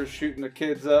grandfathers shooting the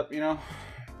kids up, you know?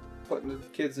 Putting the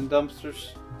kids in dumpsters.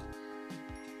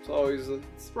 It's always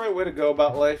it's the right way to go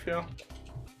about life, you know?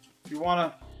 If you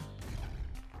want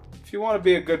to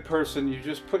be a good person, you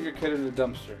just put your kid in a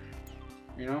dumpster,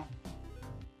 you know?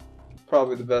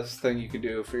 Probably the best thing you can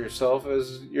do for yourself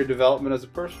is your development as a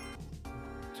person.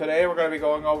 Today we're going to be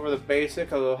going over the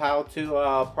basic of how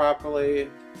to properly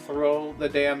throw your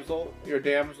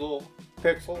damsel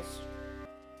pixels.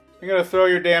 You're going to throw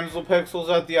your damsel pixels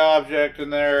at the object,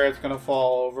 and there it's going to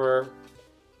fall over.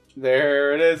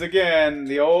 There it is again,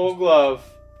 the old glove.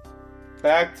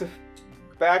 Back to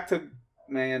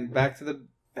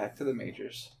the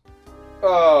majors.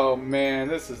 Oh man,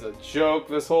 this is a joke.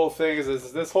 This whole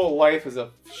life is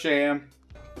a sham.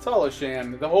 It's all a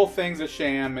sham. The whole thing's a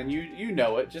sham, and you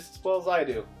know it just as well as I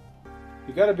do.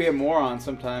 You gotta be a moron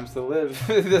sometimes to live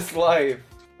this life.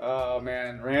 Oh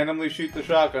man, randomly shoot the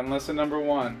shotgun. Lesson number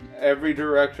 1. Every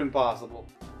direction possible.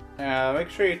 Make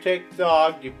sure you take the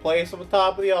dog, you place on the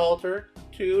top of the altar,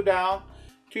 two down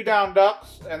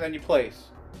ducks, and then you place.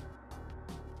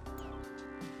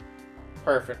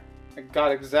 Perfect. I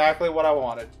got exactly what I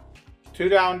wanted. 2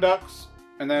 down ducks,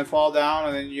 and then fall down,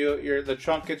 and then the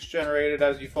chunk gets generated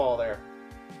as you fall there.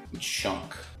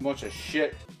 Chunk. Bunch of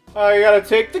shit. You gotta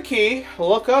take the key,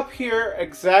 look up here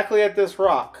exactly at this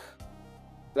rock.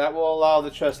 That will allow the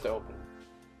chest to open.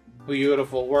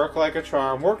 Beautiful. Work like a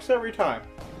charm. Works every time.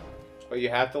 But you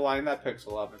have to line that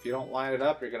pixel up. If you don't line it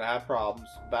up, you're gonna have problems.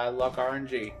 Bad luck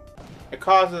RNG. It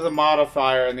causes a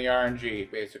modifier in the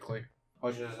RNG, basically.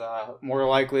 Which is more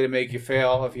likely to make you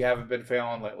fail if you haven't been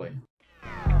failing lately.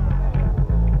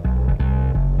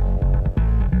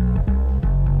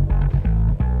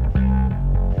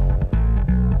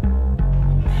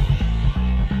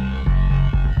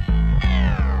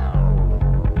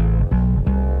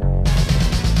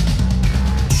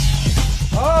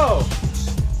 Oh!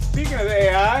 Speaking of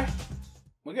AI,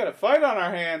 we got a fight on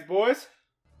our hands, boys.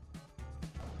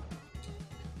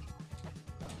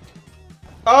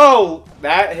 Oh!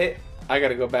 That hit... I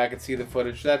gotta go back and see the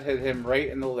footage. That hit him right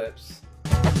in the lips.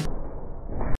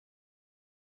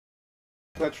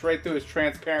 That's right through his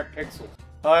transparent pixels.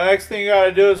 Next thing you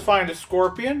gotta do is find a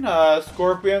scorpion.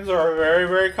 Scorpions are a very,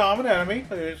 very common enemy.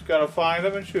 You just gotta find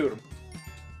them and shoot them.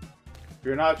 If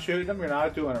you're not shooting them, you're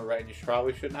not doing it right. You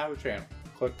probably shouldn't have a channel.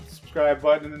 Click the subscribe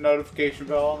button and the notification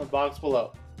bell in the box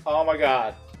below. Oh my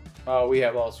god. Oh, we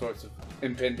have all sorts of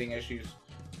impending issues.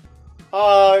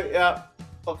 Yeah.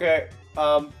 Okay.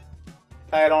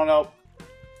 I don't know.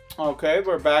 Okay,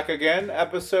 we're back again.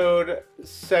 Episode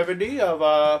 70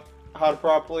 of, how to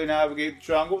properly navigate the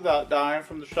jungle without dying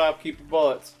from the shopkeeper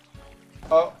bullets.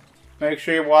 Oh, make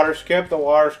sure you water skip. The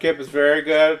water skip is very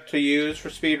good to use for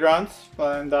speedruns.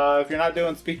 And if you're not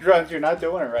doing speedruns, you're not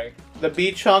doing it right. The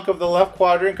B chunk of the left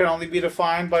quadrant can only be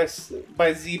defined by Z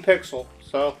pixel.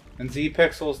 So, and Z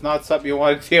pixel is not something you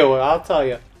want to deal with, I'll tell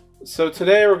you. So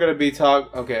today we're going to be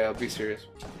okay, I'll be serious.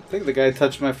 I think the guy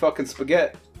touched my fucking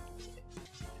spaghetti.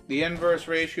 The inverse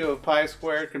ratio of pi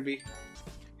squared can be...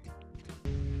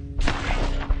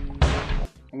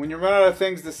 When you run out of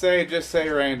things to say, just say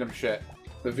random shit.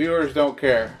 The viewers don't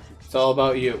care. It's all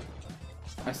about you.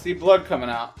 I see blood coming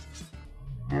out.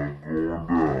 I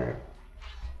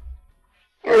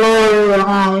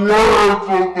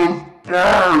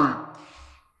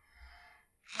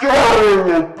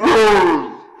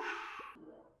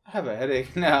have a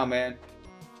headache now, man.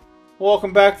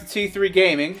 Welcome back to T3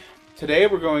 Gaming. Today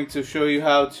we're going to show you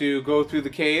how to go through the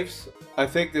caves. I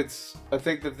think that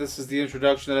this is the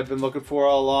introduction that I've been looking for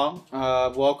all along.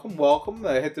 Welcome.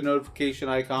 Hit the notification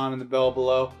icon and the bell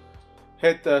below.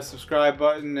 Hit the subscribe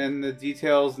button and the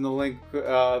details and the link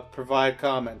provide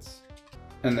comments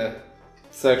in the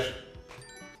section.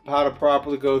 How to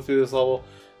properly go through this level.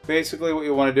 Basically, what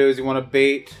you want to do is you want to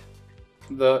bait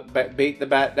the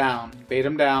bat down. Bait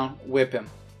him down. Whip him.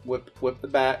 Whip the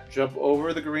bat. Jump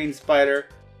over the green spider.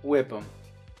 Whip him.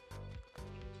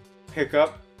 Pick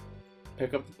up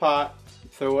the pot,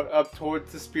 throw it up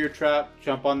towards the spear trap,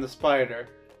 jump on the spider,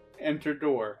 enter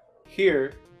door.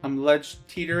 Here, I'm ledge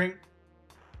teetering.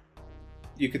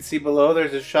 You can see below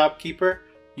there's a shopkeeper.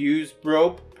 Use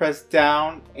rope, press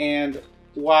down and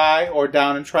Y or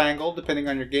down and triangle depending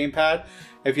on your gamepad.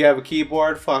 If you have a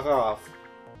keyboard, fuck off.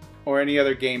 Or any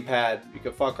other gamepad, you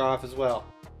can fuck off as well.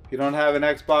 If you don't have an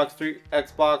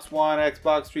Xbox One,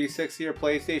 Xbox 360 or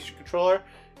PlayStation controller,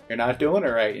 you're not doing it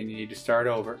right and you need to start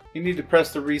over. You need to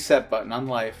press the reset button on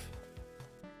life.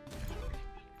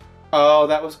 Oh,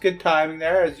 that was good timing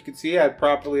there. As you can see, I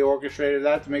properly orchestrated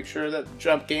that to make sure that the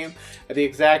jump came at the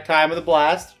exact time of the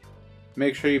blast.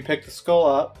 Make sure you pick the skull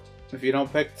up. If you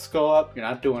don't pick the skull up, you're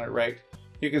not doing it right.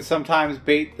 You can sometimes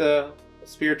bait the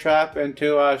spear trap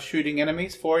into shooting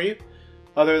enemies for you.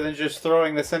 Other than just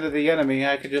throwing this into the enemy,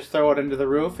 I could just throw it into the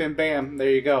roof and bam,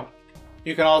 there you go.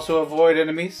 You can also avoid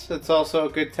enemies. It's also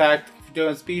a good tactic if you're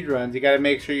doing speedruns. You gotta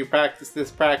make sure you practice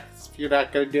this practice. If you're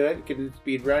not gonna do it, you can do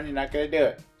speedrun, you're not gonna do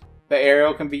it. The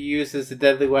arrow can be used as a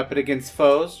deadly weapon against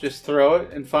foes. Just throw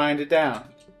it and find it down.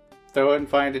 Throw it and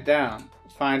find it down.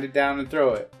 Find it down and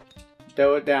throw it.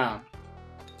 Throw it down.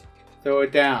 Throw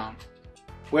it down.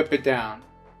 Whip it down.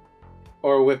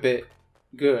 Or whip it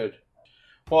good.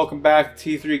 Welcome back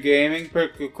to T3 Gaming.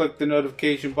 Click the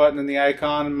notification button and the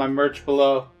icon and my merch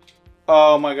below.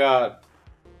 Oh my god.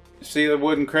 See the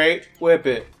wooden crate? Whip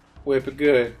it. Whip it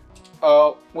good.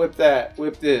 Oh, whip that.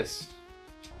 Whip this.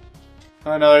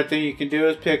 Another thing you can do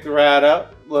is pick the rat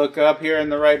up. Look up here in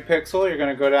the right pixel. You're going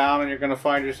to go down and you're going to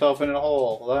find yourself in a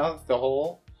hole. Well, the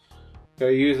hole. You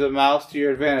gotta use the mouse to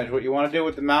your advantage. What you want to do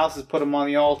with the mouse is put them on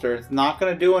the altar. It's not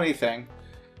going to do anything.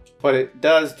 But it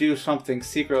does do something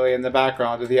secretly in the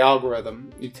background of the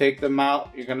algorithm. You take them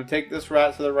out. You're going to take this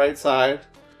rat to the right side.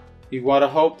 You want to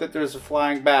hope that there's a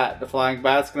flying bat. The flying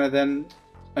bat's going to then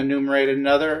enumerate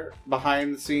another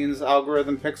behind the scenes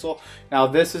algorithm pixel. Now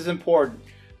this is important.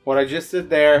 What I just did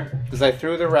there is I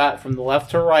threw the rat from the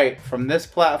left to right, from this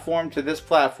platform to this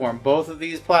platform. Both of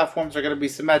these platforms are going to be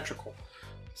symmetrical.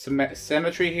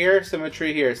 Symmetry here,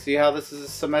 symmetry here. See how this is a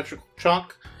symmetrical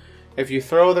chunk? If you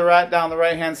throw the rat down the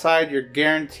right hand side, you're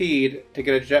guaranteed to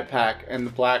get a jetpack in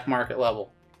the black market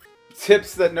level.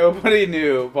 Tips that nobody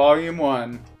knew, volume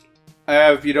 1.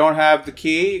 If you don't have the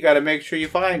key, you got to make sure you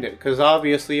find it, because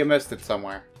obviously you missed it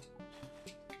somewhere.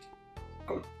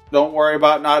 Don't worry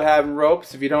about not having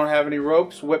ropes. If you don't have any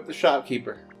ropes, whip the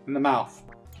shopkeeper in the mouth,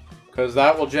 because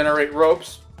that will generate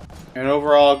ropes, and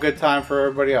overall a good time for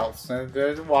everybody else. And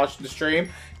watching the stream,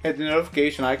 hit the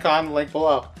notification icon, link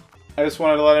below. I just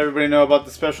wanted to let everybody know about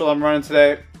the special I'm running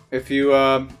today. If you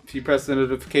press the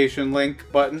notification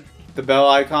link button, the bell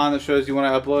icon that shows you when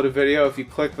I upload a video, if you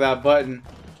click that button,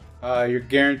 you're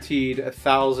guaranteed a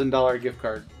 $1,000 gift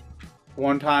card.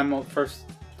 One time, first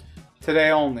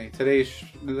today only. Today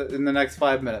in the next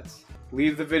 5 minutes.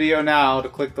 Leave the video now to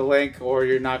click the link, or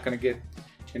you're not gonna be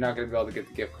able to get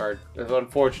the gift card.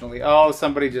 Unfortunately, oh,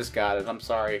 somebody just got it. I'm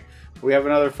sorry. We have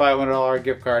another $500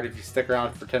 gift card if you stick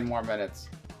around for 10 more minutes.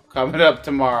 Coming up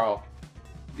tomorrow,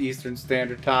 Eastern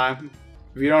Standard Time.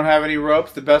 If you don't have any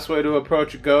ropes, the best way to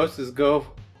approach a ghost is go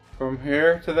from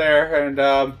here to there.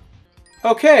 And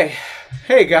okay,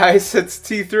 hey guys, it's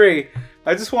T3.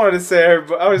 I just wanted to say,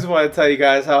 I just wanted to tell you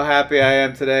guys how happy I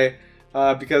am today,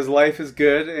 because life is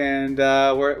good and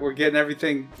we're getting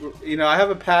everything. You know, I have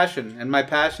a passion, and my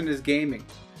passion is gaming,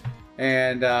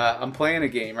 and I'm playing a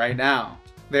game right now.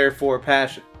 Therefore,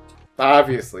 passion.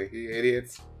 Obviously, you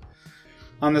idiots.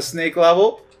 On the snake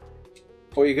level,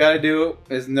 what you gotta do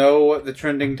is know what the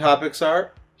trending topics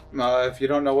are. If you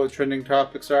don't know what trending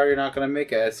topics are, you're not gonna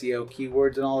make it. SEO,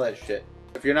 keywords, and all that shit.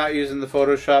 If you're not using the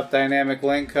Photoshop dynamic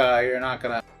link, you're not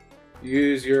gonna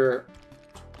use your.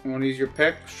 You want to use your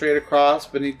pick straight across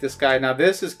beneath this guy. Now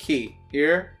this is key.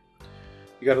 Here,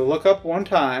 you gotta look up one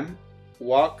time,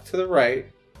 walk to the right.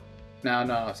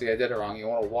 No, see, I did it wrong. You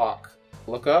want to walk.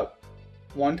 Look up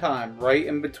one time, right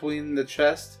in between the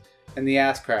chest and the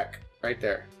ass crack, right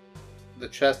there. The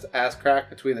chest ass crack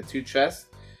between the two chests,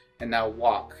 and now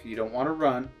walk. You don't want to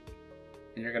run,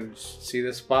 and you're gonna see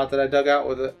this spot that I dug out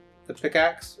with the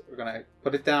pickaxe. We're gonna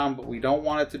put it down, but we don't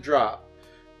want it to drop.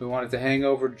 We want it to hang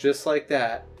over just like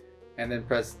that, and then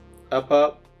press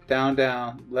up, down,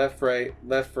 down, left,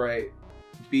 right,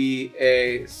 B,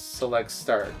 A, select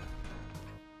start.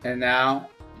 And now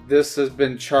this has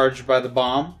been charged by the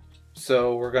bomb,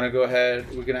 so we're gonna go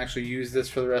ahead. We can actually use this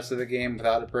for the rest of the game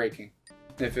without it breaking.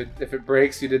 If it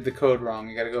breaks, you did the code wrong.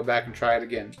 You got to go back and try it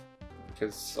again,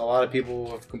 because a lot of people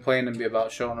have complained to me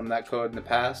about showing them that code in the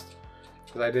past.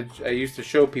 Because I used to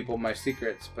show people my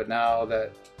secrets, but now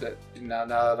that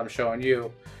I'm showing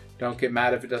you, don't get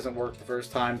mad if it doesn't work the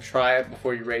first time. Try it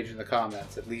before you rage in the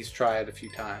comments. At least try it a few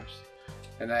times,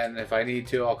 and then if I need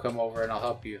to, I'll come over and I'll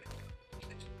help you.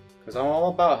 Because I'm all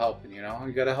about helping. You know,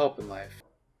 you got to help in life.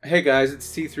 Hey guys, it's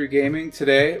T3 Gaming.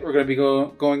 Today we're going to be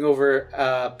going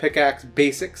over pickaxe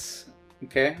basics.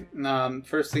 Okay,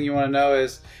 first thing you want to know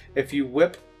is if you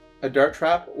whip a dart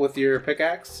trap with your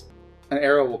pickaxe, an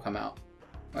arrow will come out.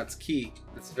 That's key.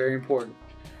 That's very important.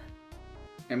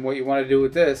 And what you want to do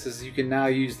with this is you can now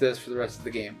use this for the rest of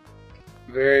the game.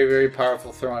 Very, very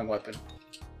powerful throwing weapon.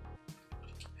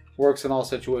 Works in all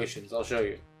situations. I'll show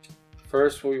you.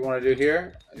 First, what you want to do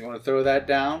here, you want to throw that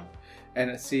down,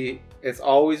 and it's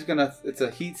always gonna, it's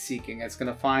a heat seeking. It's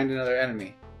gonna find another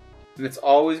enemy, and it's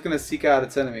always gonna seek out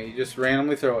its enemy. You just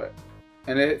randomly throw it,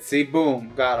 and see,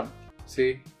 boom, got him.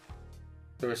 See,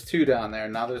 there was two down there.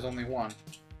 Now there's only one.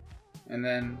 And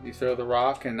then you throw the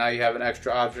rock, and now you have an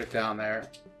extra object down there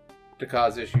to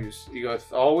cause issues. You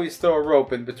always throw a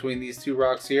rope in between these two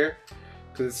rocks here,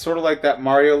 because it's sort of like that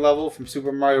Mario level from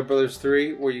Super Mario Bros.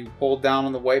 3 where you hold down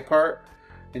on the white part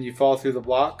and you fall through the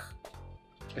block.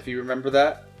 If you remember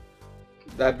that,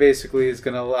 that basically is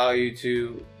going to allow you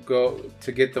to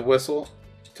get the whistle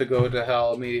to go to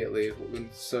hell immediately,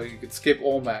 so you could skip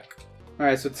Olmec.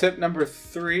 Alright, so tip number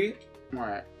 3.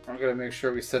 Alright, I'm going to make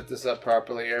sure we set this up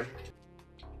properly here.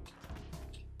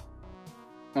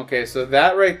 Okay, so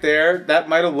that right there, that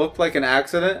might have looked like an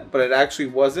accident, but it actually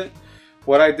wasn't.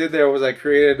 What I did there was I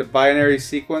created a binary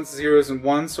sequence, 0s and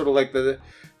 1s, sort of like the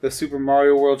Super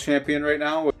Mario World Champion right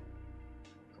now.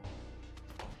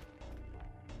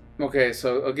 Okay,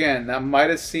 so again, that might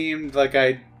have seemed like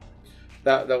that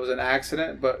was an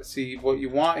accident, but see, what you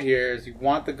want here is you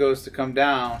want the ghost to come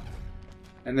down,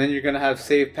 and then you're going to have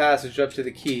safe passage up to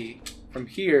the key. From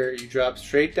here, you drop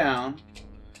straight down,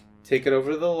 take it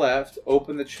over to the left,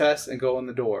 open the chest, and go in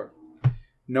the door.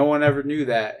 No one ever knew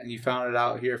that, and you found it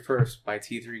out here first by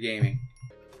T3 Gaming.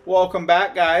 Welcome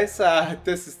back, guys.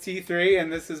 This is T3,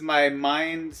 and this is my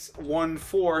Mines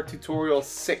 1.4 tutorial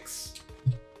 6.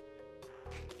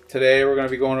 Today we're going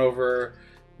to be going over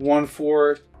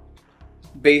 1.4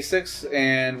 basics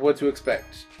and what to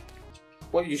expect.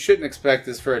 What you shouldn't expect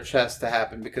is for a chest to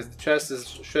happen, because the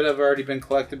chest should have already been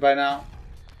collected by now.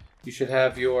 You should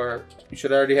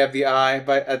already have the eye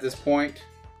at this point.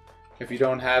 If you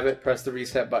don't have it, press the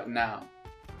reset button now.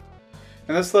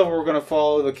 In this level, we're going to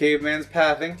follow the caveman's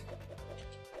pathing.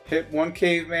 Hit one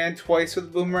caveman twice with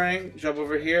the boomerang. Jump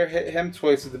over here, hit him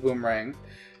twice with the boomerang.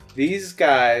 These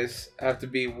guys have to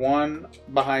be one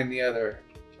behind the other,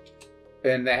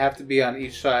 and they have to be on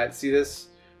each side. See this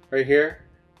right here?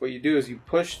 What you do is you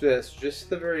push this just to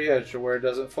the very edge to where it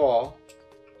doesn't fall.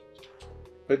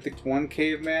 Put the one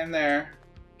caveman there.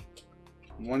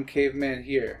 one caveman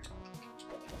here,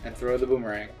 and throw the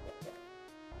boomerang.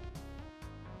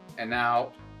 And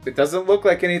now, it doesn't look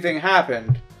like anything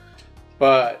happened,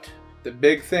 but the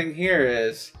big thing here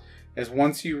is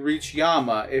once you reach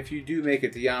Yama, if you do make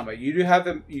it to Yama, you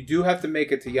do have to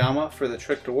make it to Yama for the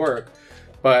trick to work.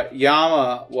 But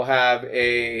Yama will have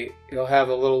he'll have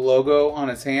a little logo on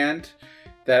his hand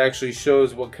that actually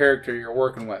shows what character you're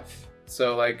working with.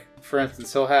 So, like, for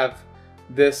instance, he'll have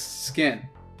this skin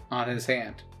on his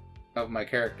hand of my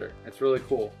character. It's really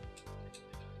cool.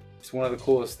 It's one of the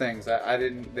coolest things.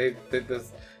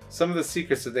 Some of the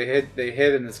secrets that they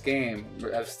hid in this game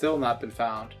have still not been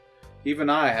found. Even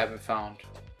I haven't found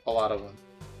a lot of them.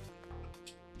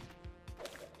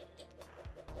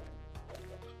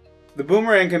 The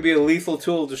boomerang can be a lethal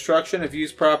tool of destruction if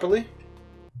used properly.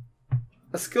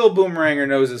 A skilled boomeranger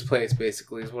knows his place,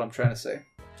 basically, is what I'm trying to say.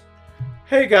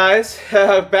 Hey guys,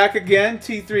 back again,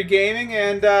 T3 Gaming,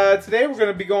 and today we're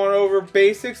going to be going over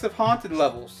basics of haunted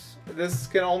levels. This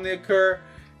can only occur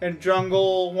in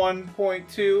Jungle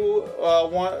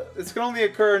 1.2, it's can only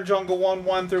occur in Jungle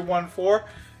 1 through 1.4,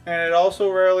 and it also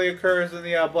rarely occurs in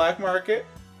the black market.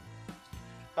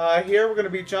 Here we're going to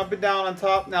be jumping down on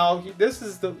top. Now this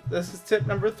is tip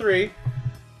number 3.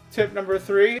 Tip number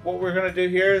 3, what we're going to do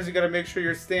here is you got to make sure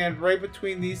you stand right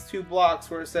between these two blocks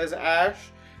where it says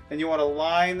ash, and you want to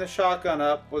line the shotgun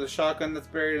up with a shotgun that's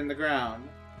buried in the ground.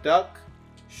 Duck,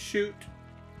 shoot.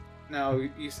 Now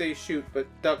you say shoot, but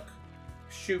duck,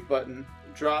 shoot button,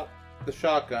 drop the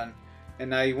shotgun, and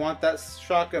now you want that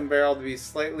shotgun barrel to be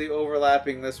slightly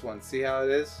overlapping this one. See how it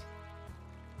is?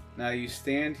 Now you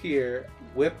stand here,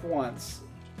 whip once,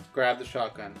 grab the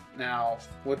shotgun. Now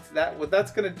what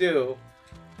that's gonna do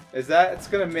is that it's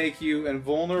gonna make you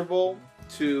invulnerable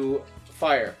to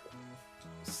fire,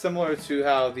 similar to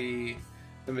how the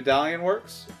medallion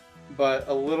works, but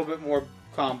a little bit more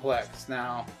complex.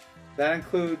 Now that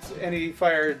includes any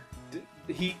fire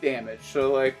heat damage,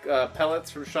 so like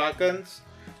pellets from shotguns.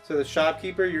 So the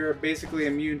shopkeeper, you're basically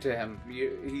immune to him.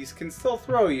 He can still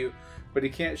throw you, but he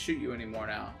can't shoot you anymore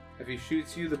now. If he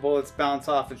shoots you, the bullets bounce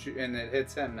off and it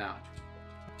hits him now.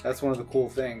 That's one of the cool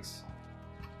things.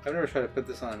 I've never tried to put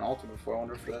this on an altar before. I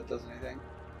wonder if that does anything.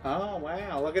 Oh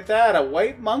wow, look at that, a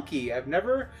white monkey. I've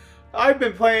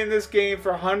been playing this game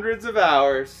for hundreds of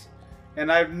hours,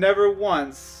 and I've never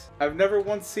once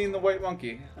seen the white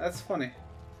monkey. That's funny.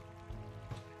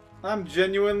 I'm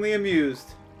genuinely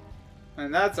amused.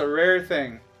 And that's a rare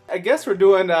thing. I guess we're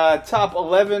doing top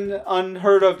 11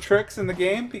 unheard of tricks in the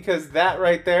game, because that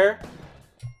right there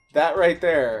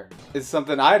is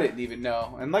something I didn't even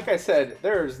know. And like I said,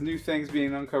 there's new things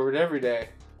being uncovered every day,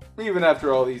 even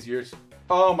after all these years.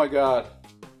 Oh my god.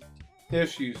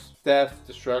 Issues, death,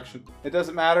 destruction. It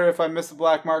doesn't matter if I miss the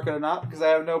black market or not, because I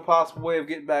have no possible way of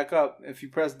getting back up. If you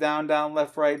press down, down,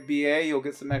 left, right, BA, you'll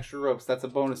get some extra ropes. That's a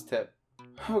bonus tip.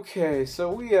 Okay, so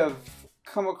we have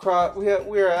come across, we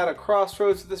are at a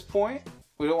crossroads at this point.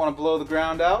 We don't want to blow the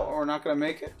ground out, or we're not going to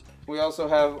make it. We also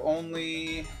have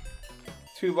only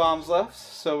 2 bombs left,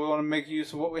 so we want to make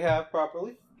use of what we have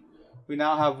properly. We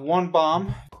now have 1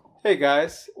 bomb. Hey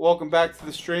guys, welcome back to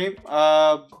the stream.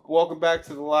 Welcome back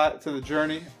to the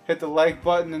journey. Hit the like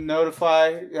button and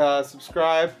notify,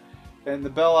 subscribe, and the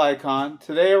bell icon.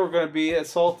 Today we're going to be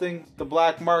assaulting the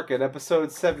black market,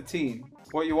 episode 17.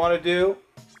 What you want to do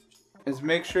is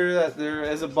make sure that there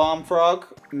is a bomb frog,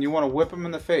 and you want to whip him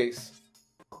in the face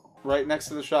right next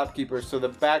to the shopkeeper, so the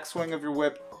backswing of your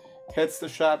whip hits the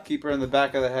shopkeeper in the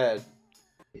back of the head.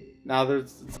 Now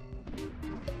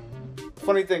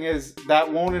funny thing is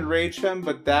that won't enrage him,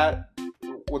 but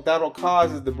what that'll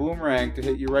cause is the boomerang to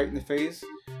hit you right in the face,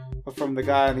 but from the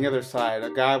guy on the other side. A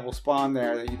guy will spawn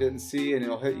there that you didn't see, and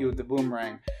he'll hit you with the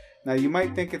boomerang. Now you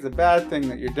might think it's a bad thing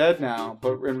that you're dead now,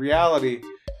 but in reality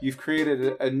you've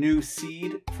created a new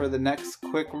seed for the next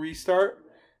quick restart,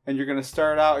 and you're going to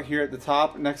start out here at the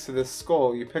top next to this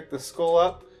skull. You pick the skull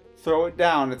up, throw it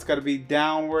down. It's got to be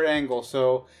downward angle,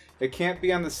 so it can't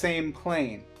be on the same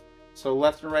plane. So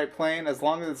left and right plane, as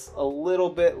long as it's a little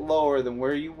bit lower than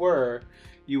where you were,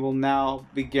 you will now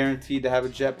be guaranteed to have a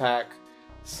jetpack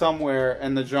somewhere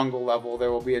in the jungle level.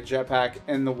 There will be a jetpack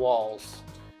in the walls.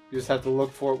 You just have to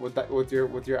look for it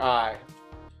with your eye.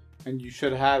 And you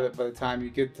should have it by the time you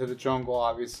get to the jungle,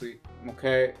 obviously.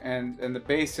 Okay, and the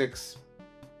basics,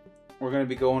 we're going to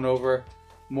be going over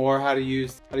more how to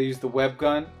use the web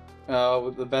gun,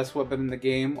 with the best weapon in the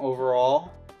game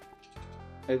overall.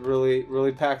 It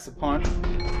really packs a punch.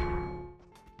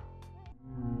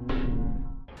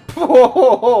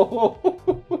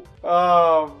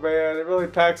 Oh man, it really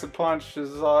packs a punch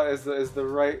is the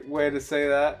right way to say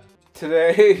that.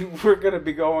 Today we're going to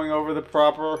be going over the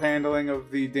proper handling of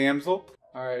the damsel.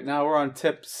 Alright, now we're on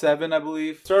tip 7, I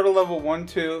believe. Start at level 1,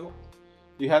 2.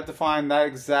 You have to find that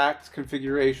exact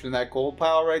configuration, that gold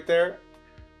pile right there.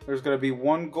 There's going to be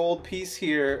 1 gold piece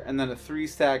here and then a 3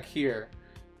 stack here.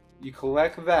 You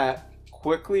collect that,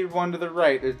 quickly run to the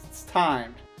right, it's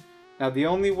timed. Now the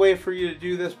only way for you to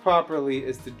do this properly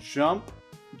is to jump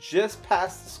just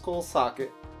past the skull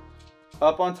socket,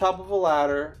 up on top of a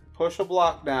ladder, push a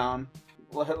block down,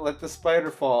 let the spider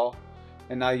fall,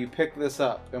 and now you pick this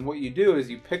up. And what you do is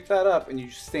you pick that up and you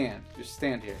stand. Just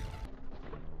stand here.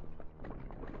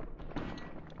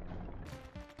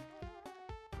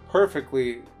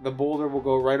 Perfectly, the boulder will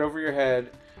go right over your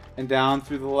head and down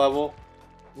through the level,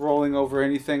 rolling over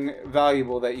anything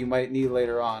valuable that you might need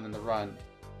later on in the run.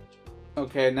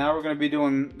 Okay, now we're going to be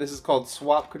doing, this is called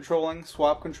swap controlling.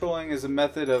 Swap controlling is a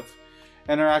method of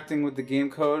interacting with the game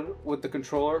code with the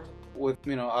controller with,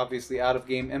 obviously out of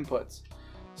game inputs.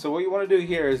 So what you want to do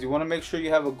here is you want to make sure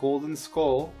you have a golden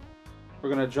skull. We're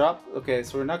going to drop, okay,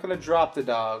 so we're not going to drop the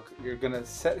dog. You're going to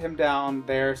set him down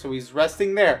there so he's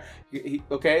resting there.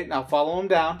 Okay, now follow him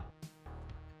down.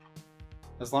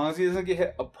 As long as he doesn't get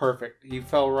hit, oh, perfect. He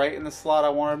fell right in the slot I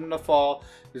wanted him to fall.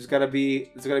 There's got to be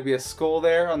a skull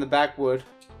there on the backwood.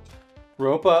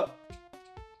 Rope up.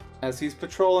 As he's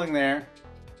patrolling there,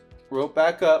 rope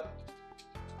back up.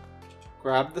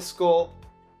 Grab the skull.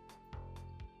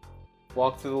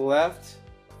 Walk to the left.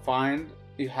 Find,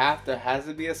 there has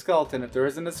to be a skeleton. If there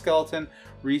isn't a skeleton,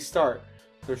 restart.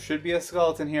 There should be a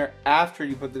skeleton here after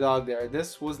you put the dog there.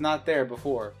 This was not there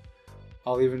before.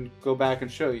 I'll even go back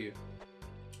and show you.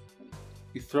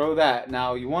 You throw that.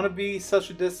 Now you want to be such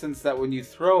a distance that when you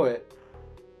throw it,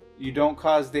 you don't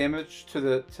cause damage to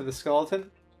the skeleton.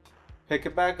 Pick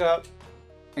it back up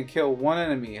and kill 1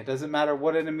 enemy. It doesn't matter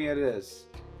what enemy it is.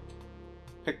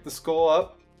 Pick the skull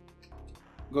up,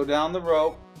 go down the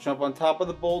rope, jump on top of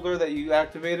the boulder that you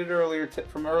activated earlier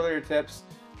from earlier tips.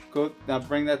 Go now,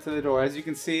 bring that to the door. As you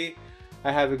can see,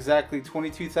 I have exactly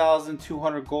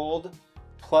 22,200 gold.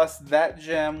 Plus that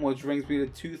gem, which brings me to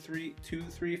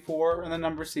 234 in the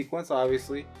number sequence,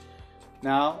 obviously.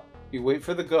 Now, you wait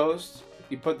for the ghost.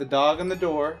 You put the dog in the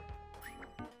door.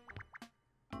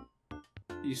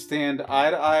 You stand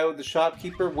eye to eye with the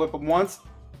shopkeeper, whip him once,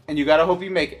 and you gotta hope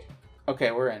you make it.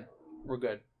 Okay, we're in. We're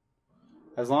good.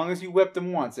 As long as you whipped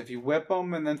him once. If you whip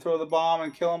him and then throw the bomb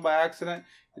and kill him by accident,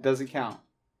 it doesn't count.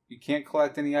 You can't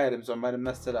collect any items, or I might have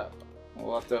messed it up.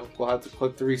 We'll have to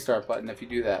click the restart button if you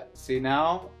do that. See,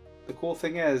 now the cool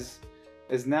thing is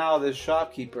now this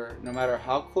shopkeeper, no matter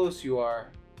how close you are,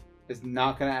 is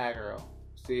not gonna aggro.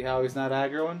 See how he's not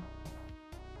aggroing?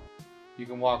 You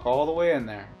can walk all the way in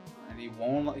there, and he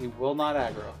will not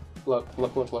aggro. Look.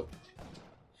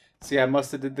 See, I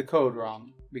must have did the code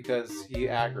wrong because he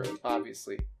aggroed,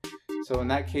 obviously. So in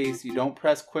that case, you don't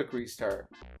press quick restart.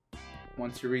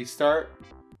 Once you restart,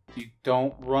 you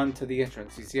don't run to the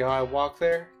entrance. You see how I walk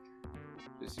there?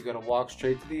 Just you gotta walk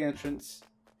straight to the entrance.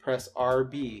 Press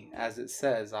RB, as it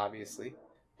says, obviously,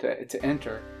 to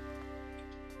enter.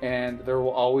 And there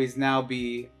will always now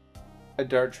be a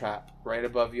dart trap right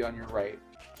above you on your right.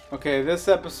 Okay, this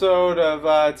episode of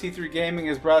T3 Gaming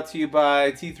is brought to you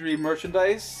by T3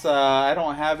 Merchandise. I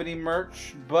don't have any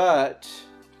merch, but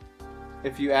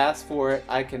if you ask for it,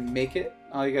 I can make it.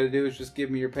 All you gotta do is just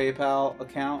give me your PayPal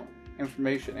account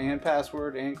information and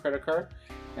password and credit card,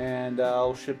 and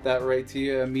I'll ship that right to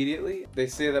you immediately. They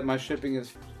say that my shipping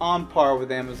is on par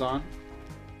with Amazon,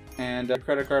 and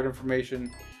credit card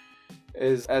information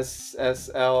is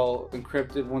SSL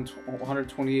encrypted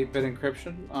 128-bit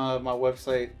encryption. My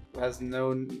website has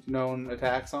no known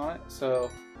attacks on it, so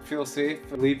feel safe.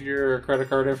 Leave your credit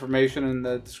card information in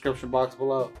the description box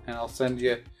below, and I'll send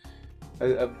you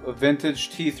a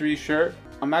vintage T3 shirt.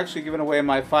 I'm actually giving away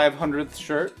my 500th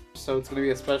shirt, so it's going to be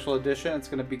a special edition. It's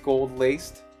going to be gold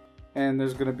laced, and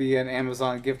there's going to be an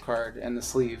Amazon gift card in the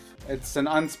sleeve. It's an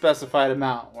unspecified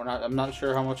amount. I'm not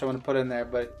sure how much I'm going to put in there,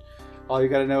 but all you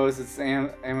got to know is it's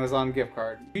an Amazon gift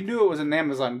card. If you knew it was an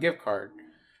Amazon gift card,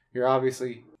 you're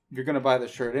going to buy the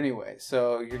shirt anyway.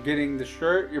 So you're getting the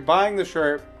shirt, you're buying the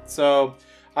shirt. So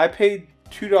I paid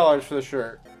 $2 for the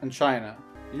shirt in China.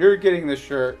 You're getting the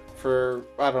shirt for,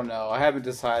 I don't know, I haven't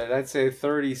decided. I'd say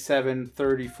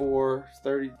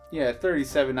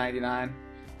 $37.99.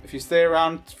 If you stay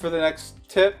around for the next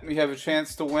tip, you have a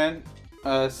chance to win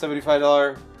a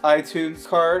 $75 iTunes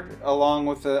card along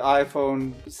with the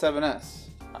iPhone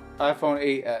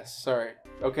 8s, sorry.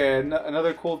 Okay,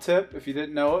 another cool tip, if you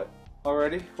didn't know it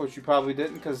already, which you probably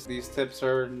didn't because these tips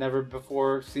are never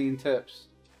before seen tips.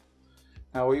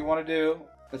 Now what you want to do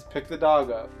is pick the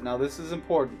dog up. Now this is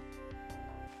important.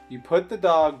 You put the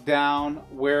dog down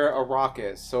where a rock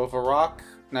is. So if a rock,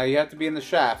 now you have to be in the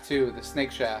shaft too, the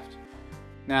snake shaft.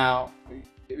 Now,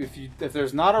 if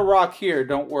there's not a rock here,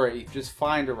 don't worry. Just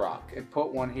find a rock and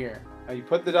put one here. Now you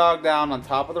put the dog down on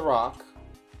top of the rock.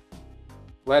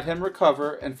 Let him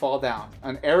recover and fall down.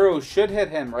 An arrow should hit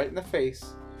him right in the face.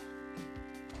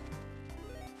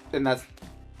 And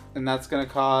that's gonna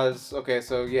cause, okay,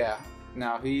 so yeah.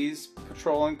 Now he's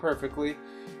patrolling perfectly.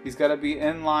 He's gotta be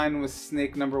in line with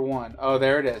snake number 1. Oh,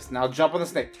 there it is. Now jump on the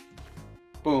snake.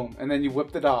 Boom. And then you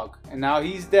whip the dog. And now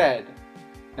he's dead.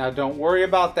 Now don't worry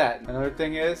about that. Another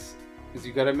thing is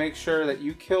you gotta make sure that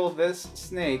you kill this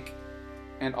snake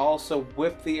and also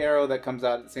whip the arrow that comes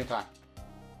out at the same time.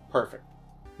 Perfect.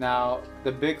 Now,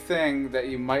 the big thing that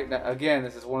you might not, again,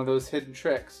 this is one of those hidden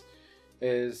tricks,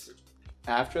 is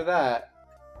after that,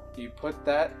 you put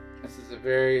that, this is a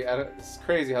very, it's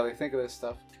crazy how they think of this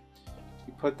stuff.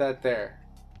 You put that there.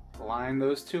 Line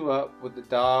those two up with the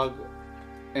dog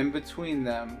in between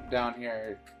them down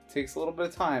here. It takes a little bit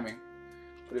of timing.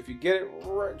 But if you get it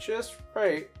right, just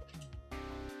right.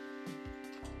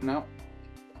 No.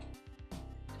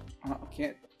 Oh, I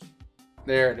can't.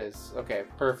 There it is. Okay,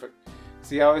 perfect.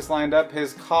 See how he's lined up?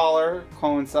 His collar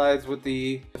coincides with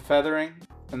the feathering,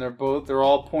 and they're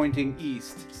all pointing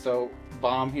east. So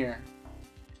bomb here.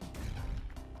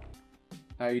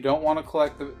 Now you don't want to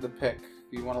collect the pick.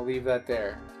 You want to leave that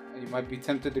there. You might be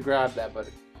tempted to grab that, but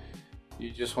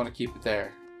you just want to keep it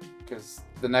there, because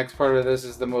the next part of this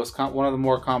is the one of the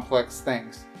more complex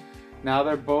things. Now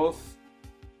they're both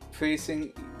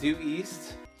facing due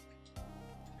east.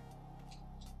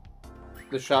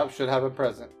 The shop should have a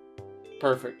present.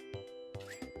 Perfect.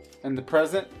 And the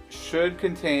present should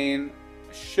contain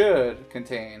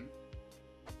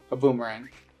a boomerang.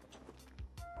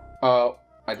 Oh,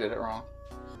 I did it wrong.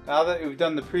 Now that we've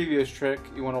done the previous trick,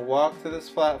 you want to walk to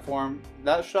this platform.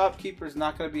 That shopkeeper is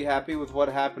not going to be happy with what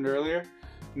happened earlier,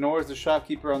 nor is the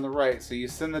shopkeeper on the right. So you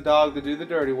send the dog to do the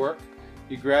dirty work.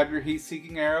 You grab your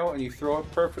heat-seeking arrow and you throw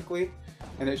it perfectly,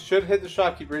 and it should hit the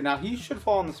shopkeeper. Now he should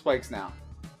fall on the spikes now.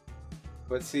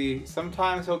 But see,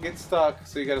 sometimes he'll get stuck,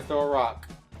 so you got to throw a rock.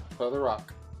 Throw the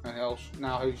rock, and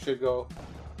now he should go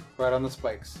right on the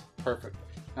spikes. Perfect.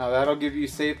 Now that'll give you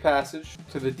safe passage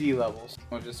to the D levels,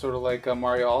 which is sort of like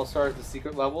Mario All-Stars, the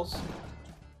secret levels.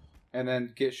 And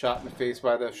then get shot in the face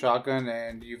by the shotgun,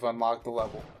 and you've unlocked the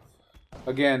level.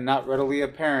 Again, not readily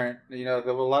apparent. You know,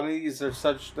 a lot of these are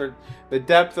such. The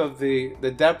depth of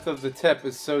the tip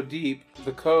is so deep.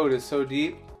 The code is so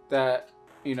deep that,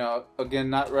 you know, again,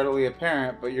 not readily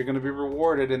apparent, but you're going to be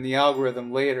rewarded in the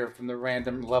algorithm later from the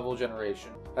random level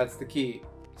generation. That's the key.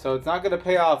 So it's not going to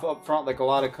pay off up front like a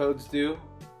lot of codes do,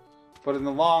 but in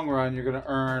the long run, you're going to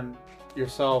earn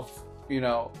yourself, you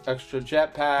know, extra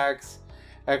jetpacks,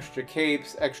 extra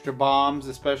capes, extra bombs.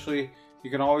 Especially, you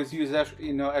can always use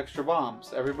extra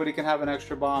bombs. Everybody can have an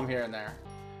extra bomb here and there.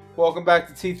 Welcome back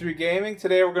to T3 Gaming.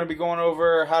 Today we're going to be going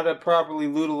over how to properly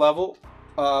loot a level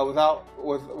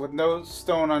with no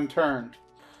stone unturned.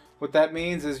 What that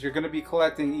means is you're going to be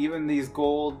collecting even these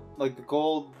gold, like the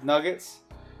gold nuggets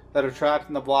that are trapped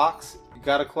in the blocks. You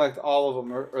got to collect all of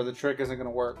them, or the trick isn't going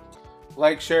to work.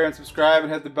 Like, share, and subscribe,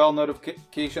 and hit the bell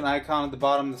notification icon at the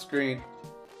bottom of the screen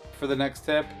for the next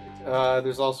tip.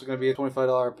 There's also going to be a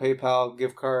 $25 PayPal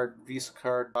gift card, Visa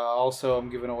card. Also, I'm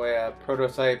giving away a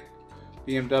prototype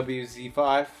BMW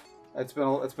Z5. It's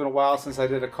been a while since I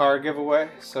did a car giveaway,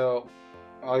 so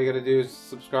all you got to do is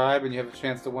subscribe, and you have a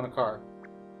chance to win a car.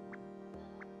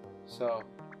 So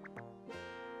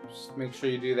just make sure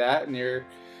you do that, and you're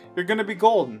going to be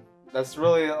golden. That's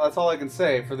all I can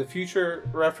say. For the future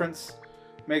reference,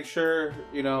 make sure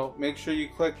you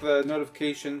click the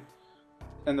notification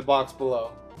in the box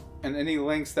below, and any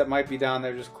links that might be down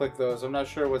there, just click those. I'm not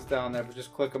sure what's down there, but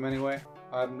just click them anyway.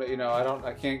 I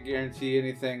can't guarantee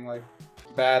anything like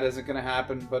bad isn't going to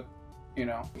happen, but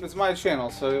it's my channel,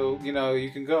 so you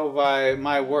can go by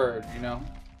my word.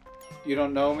 You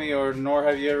don't know me, nor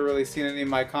have you ever really seen any of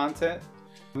my content.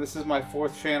 This is my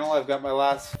 4th channel. I've got my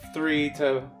last 3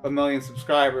 to 1 million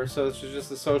subscribers, so this is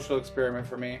just a social experiment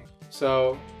for me.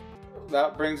 So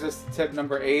that brings us to tip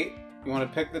number 8. You want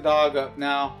to pick the dog up.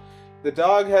 Now, the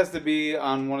dog has to be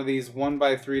on one of these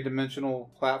 1x3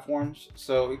 dimensional platforms.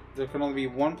 So there can only be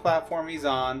one platform he's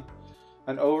on,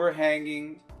 an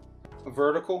overhanging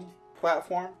vertical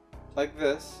platform like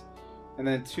this, and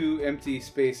then 2 empty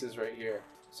spaces right here.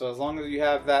 So as long as you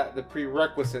have the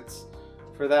prerequisites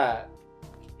for that,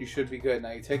 you should be good.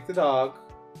 Now you take the dog,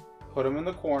 put him in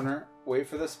the corner, wait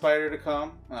for the spider to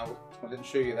come. I didn't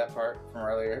show you that part from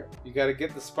earlier. You got to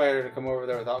get the spider to come over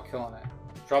there without killing it.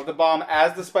 Drop the bomb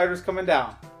as the spider's coming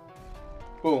down.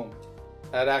 Boom.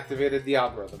 That activated the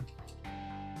algorithm.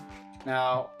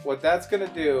 Now, what that's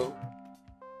gonna do...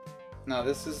 Now,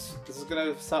 this is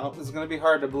gonna be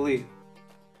hard to believe.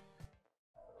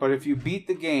 But if you beat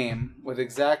the game with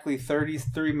exactly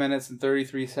 33 minutes and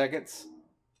 33 seconds,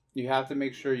 you have to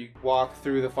make sure you walk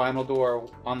through the final door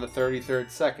on the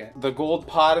 33rd second. The gold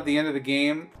pot at the end of the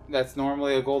game, that's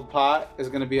normally a gold pot, is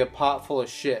going to be a pot full of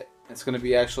shit. It's going to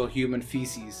be actual human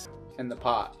feces in the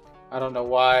pot. I don't know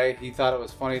why he thought it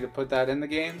was funny to put that in the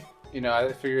game. You know,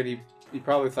 I figured he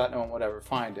probably thought no one would ever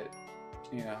find it.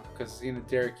 You know, because, you know,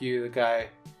 Derek Yu, the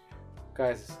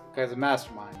guy's a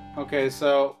mastermind. Okay,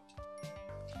 so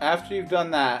after you've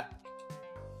done that,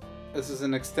 this is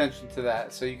an extension to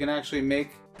that. So you can actually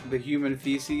make the human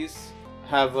feces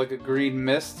have like a green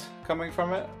mist coming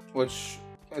from it, which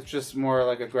it's just more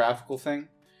like a graphical thing.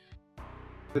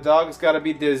 The dog's got to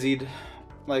be dizzied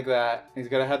like that. He's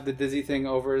got to have the dizzy thing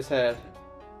over his head,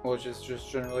 which is just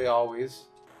generally always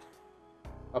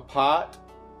a pot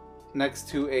next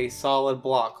to a solid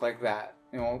block like that.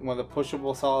 You know, one of the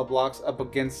pushable solid blocks up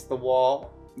against the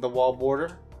wall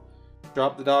border.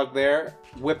 Drop the dog there,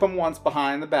 whip him once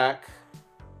behind the back,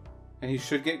 and he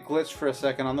should get glitched for a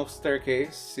second on the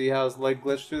staircase. See how his leg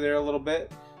glitched through there a little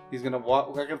bit? He's going to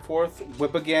walk back and forth,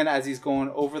 whip again as he's going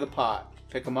over the pot.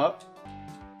 Pick him up,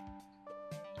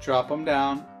 drop him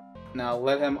down. Now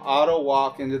let him auto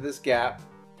walk into this gap.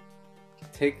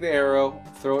 Take the arrow,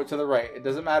 throw it to the right. It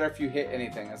doesn't matter if you hit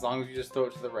anything, as long as you just throw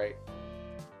it to the right.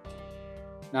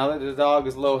 Now that the dog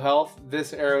is low health,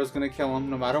 this arrow is going to kill him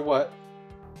no matter what.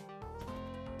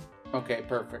 Okay,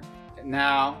 perfect.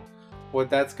 Now, what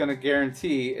that's going to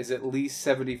guarantee is at least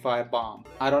 75 bombs.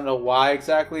 I don't know why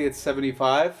exactly it's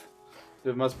 75.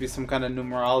 There must be some kind of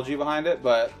numerology behind it,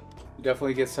 but you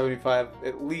definitely get 75,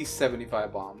 at least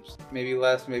 75 bombs. Maybe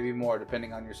less, maybe more,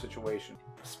 depending on your situation.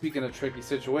 Speaking of tricky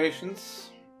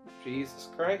situations, Jesus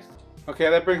Christ. Okay,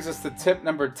 that brings us to tip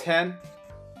number 10.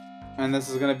 And this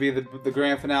is going to be the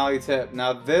grand finale tip.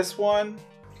 Now, this one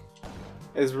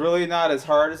is really not as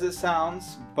hard as it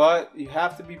sounds, but you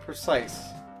have to be precise,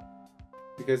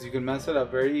 because you can mess it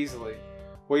up very easily.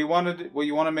 What you want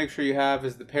to make sure you have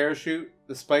is the parachute,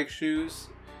 the spike shoes,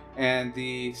 and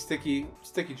the sticky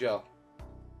gel.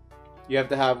 You have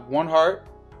to have 1 heart,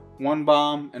 1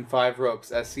 bomb, and 5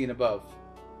 ropes, as seen above.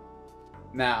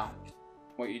 Now,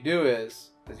 what you do is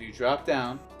you drop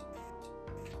down.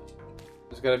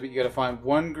 You gotta find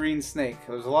 1 green snake.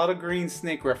 There's a lot of green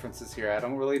snake references here. I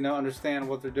don't really understand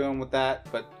what they're doing with that,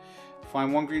 but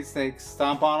find 1 green snake,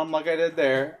 stomp on them like I did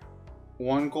there.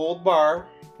 1 gold bar,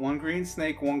 1 green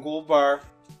snake, 1 gold bar.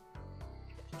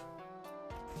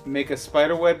 Make a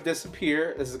spider web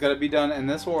disappear. This is gonna be done in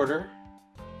this order.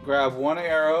 Grab 1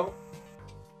 arrow.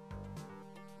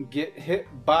 Get hit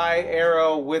by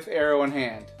arrow with arrow in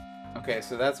hand. Okay,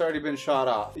 so that's already been shot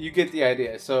off. You get the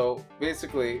idea. So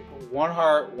basically, 1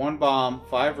 heart, 1 bomb,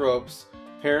 5 ropes,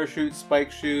 parachute, spike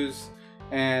shoes,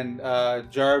 and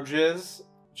jar of jizz.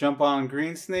 Jump on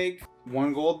green snake,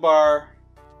 1 gold bar,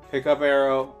 pick up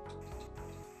arrow,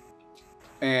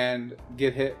 and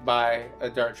get hit by a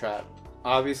dart trap.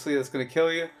 Obviously, that's going to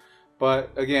kill you,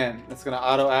 but again, it's going to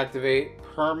auto-activate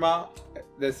perma.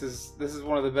 This is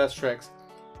one of the best tricks.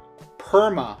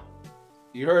 Perma.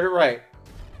 You heard it right.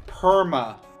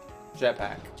 Perma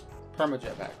jetpack. Perma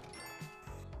jetpack.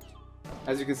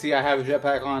 As you can see, I have a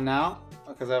jetpack on now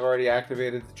because I've already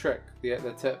activated the trick, the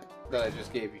tip that I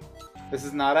just gave you. This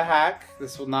is not a hack.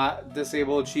 This will not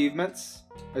disable achievements.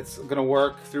 It's going to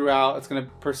work throughout. It's going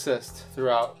to persist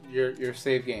throughout your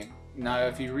save game. Now,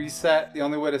 if you reset, the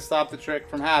only way to stop the trick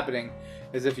from happening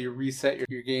is if you reset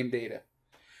your game data.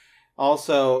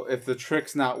 Also, if the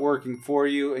trick's not working for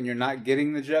you and you're not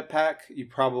getting the jetpack, you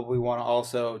probably want to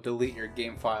also delete your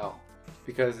game file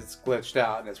because it's glitched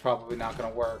out and it's probably not going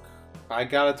to work. I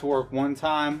got it to work 1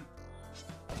 time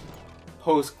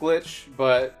post glitch,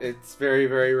 but it's very,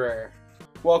 very rare.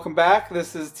 Welcome back.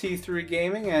 This is T3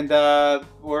 Gaming, and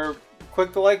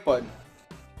click the like button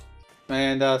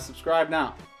and subscribe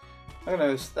now.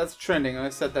 That's trending. I'm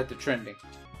gonna set that to trending.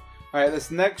 All right, this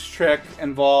next trick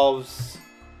involves.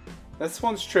 This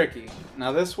one's tricky.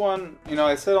 Now this one,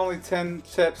 I said only 10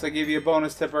 tips. I gave you a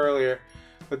bonus tip earlier,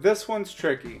 but this one's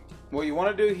tricky. What you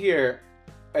want to do here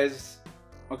is,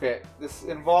 okay, this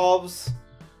involves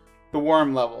the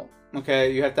worm level.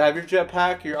 Okay, you have to have your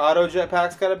jetpack. Your auto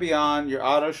jetpack's got to be on. Your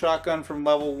auto shotgun from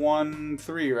level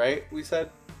 1-3, right? We said.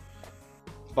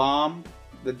 Bomb.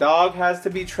 The dog has to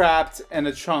be trapped in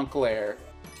a chunk layer,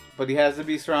 but he has to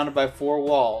be surrounded by 4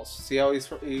 walls. See how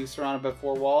he's surrounded by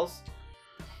 4 walls?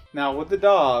 Now with the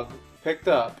dog picked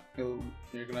up,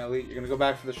 you're gonna go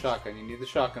back for the shotgun. You need the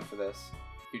shotgun for this.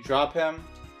 You drop him.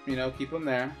 you know, keep him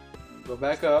there. Go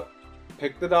back up.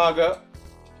 Pick the dog up.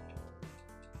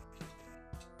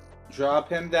 Drop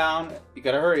him down. You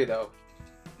gotta hurry though.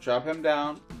 Drop him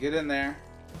down. Get in there.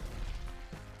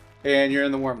 And you're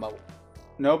in the worm level.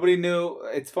 Nobody knew.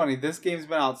 It's funny, this game's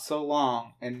been out so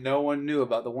long and no one knew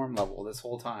about the worm level this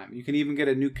whole time. You can even get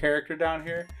a new character down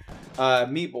here.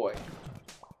 Meat Boy.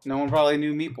 No one probably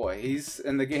knew Meat Boy. He's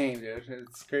in the game, dude.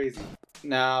 It's crazy.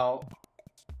 Now,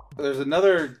 there's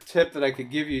another tip that I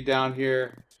could give you down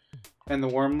here in the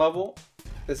worm level.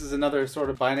 This is another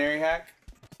sort of binary hack.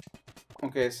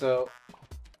 Okay, so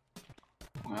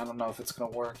I don't know if it's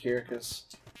gonna work here because,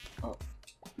 oh,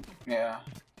 yeah.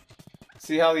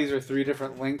 See how these are 3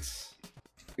 different links?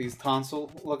 These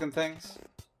tonsil looking things?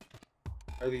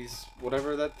 Or these,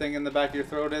 whatever that thing in the back of your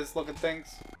throat is looking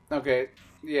things? Okay,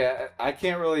 yeah, I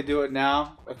can't really do it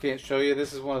now. I can't show you.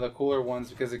 This is one of the cooler ones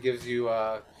because it gives you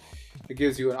an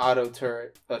auto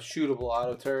turret, a shootable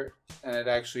auto turret. And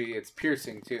it's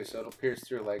piercing too, so it'll pierce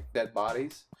through like dead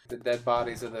bodies. The dead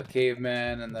bodies of the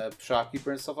cavemen and the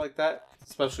shopkeeper and stuff like that.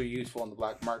 Especially useful in the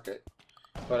black market.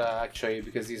 But I can show you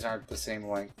because these aren't the same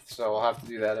length. So I'll have to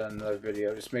do that in another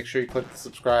video. Just make sure you click the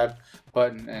subscribe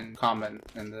button and comment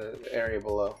in the area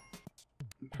below.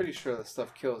 I'm pretty sure this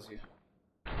stuff kills you.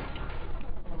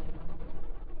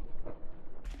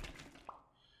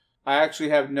 I actually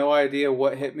have no idea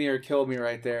what hit me or killed me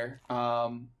right there.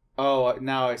 Oh,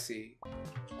 now I see.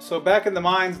 So back in the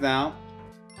mines now.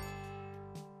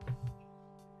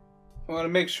 I want to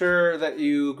make sure that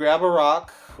you grab a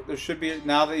rock. There should be,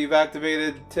 now that you've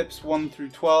activated tips 1 through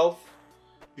 12,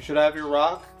 you should have your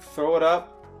rock. Throw it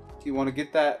up. You want to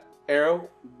get that arrow.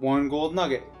 1 gold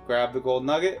nugget. Grab the gold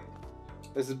nugget.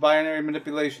 This is binary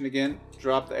manipulation again.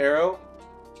 Drop the arrow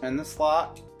in the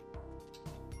slot.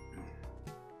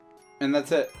 And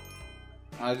that's it.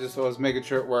 I just was making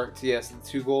sure it worked. Yes, the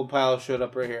 2 gold piles showed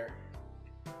up right here.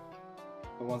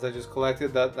 The ones I just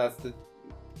collected,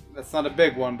 that's not a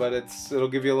big one, but it'll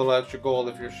give you a little extra gold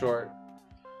if you're short.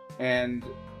 And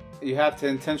you have to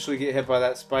intentionally get hit by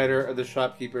that spider or the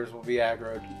shopkeepers will be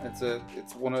aggroed.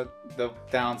 It's one of the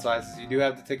downsides. You do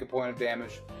have to take a point of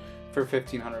damage for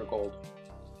 1500 gold.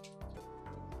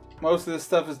 Most of this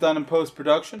stuff is done in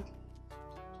post-production,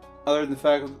 other than the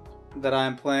fact that I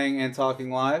am playing and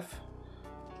talking live.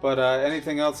 But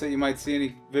anything else that you might see,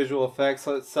 any visual effects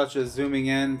such as zooming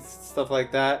in, stuff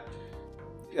like that,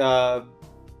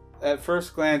 at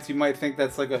first glance you might think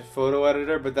that's like a photo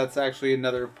editor, but that's actually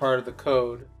another part of the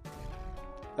code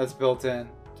that's built in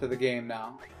to the game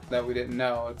now that we didn't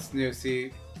know. It's new.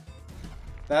 See,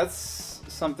 that's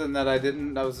something that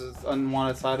that was an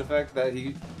unwanted side effect that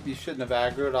he shouldn't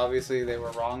have aggroed. Obviously they were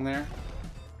wrong there,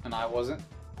 and I wasn't.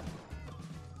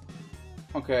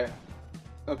 Okay,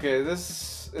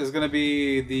 this is gonna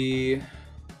be the...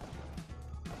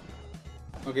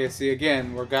 Okay, see,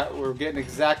 again, we're getting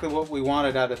exactly what we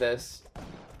wanted out of this.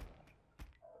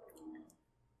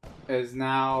 Is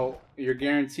now you're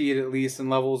guaranteed, at least in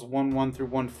levels 1-1 through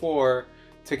 1-4,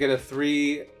 to get a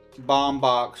 3 bomb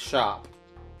box shop.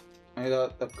 A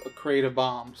crate of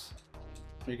bombs.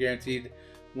 You're guaranteed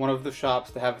one of the shops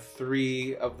to have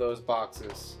 3 of those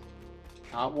boxes.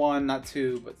 Not 1, not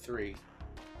 2, but 3.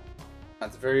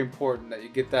 That's very important that you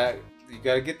get that. You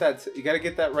gotta get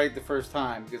that right the first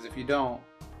time, because if you don't,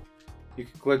 you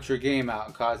can glitch your game out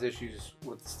and cause issues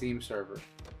with the Steam server.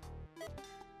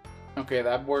 Okay,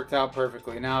 that worked out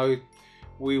perfectly. Now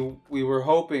we were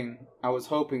hoping. I was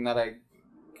hoping that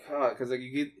because like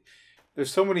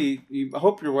there's so many. I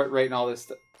hope you're writing all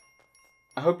this.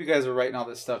 I hope you guys are writing all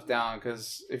this stuff down,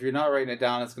 because if you're not writing it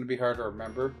down, it's gonna be hard to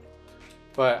remember.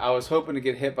 But I was hoping to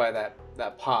get hit by that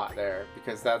pot there,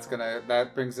 because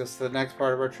that brings us to the next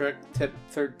part of our trick, tip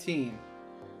 13.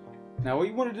 Now what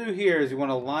you want to do here is you want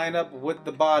to line up with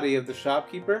the body of the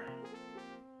shopkeeper.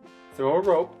 Throw a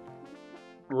rope.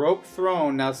 Rope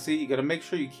thrown. Now see, you got to make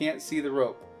sure you can't see the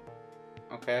rope.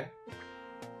 Okay?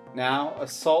 Now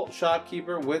assault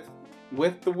shopkeeper with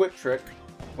the whip trick,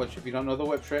 which if you don't know the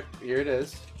whip trick, here it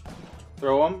is.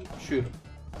 Throw him, shoot him.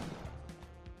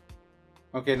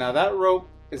 Okay, now that rope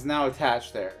is now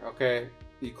attached there, okay?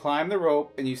 You climb the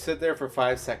rope and you sit there for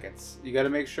 5 seconds. You gotta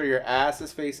make sure your ass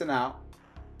is facing out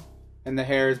and the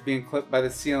hair is being clipped by the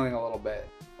ceiling a little bit,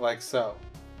 like so.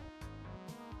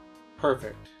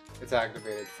 Perfect. It's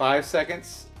activated. 5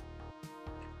 seconds.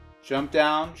 Jump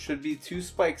down. Should be 2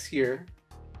 spikes here.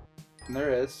 And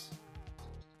there is.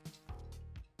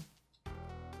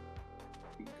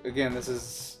 Again, this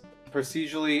is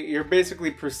procedurally, you're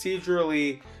basically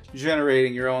procedurally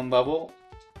generating your own level.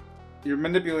 You're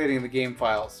manipulating the game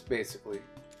files, basically,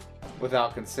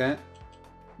 without consent.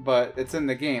 but it's in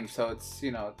the game, so it's,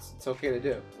 you know, it's okay to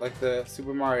do. Like the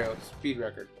Super Mario speed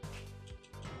record.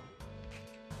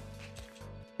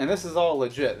 And this is all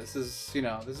legit. This is, you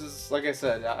know, this is, like I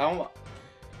said, I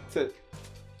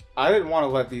didn't want to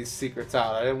let these secrets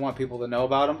out. I didn't want people to know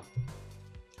about them.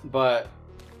 But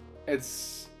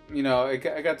it's, you know, it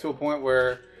got to a point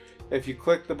where if you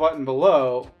click the button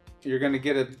below, you're gonna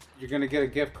get a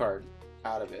gift card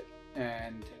out of it,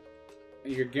 and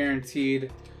you're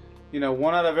guaranteed, you know,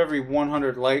 1 out of every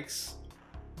 100 likes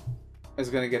is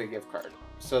gonna get a gift card.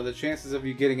 So the chances of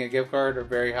you getting a gift card are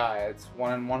very high. It's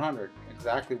 1 in 100,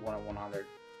 exactly 1 in 100.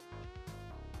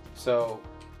 So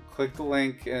click the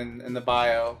link in the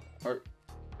bio, or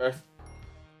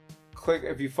click,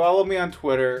 if you follow me on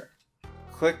Twitter,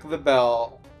 click the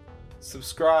bell,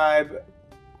 subscribe,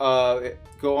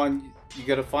 go on. You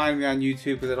gotta find me on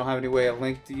YouTube because I don't have any way to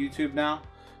link to YouTube now.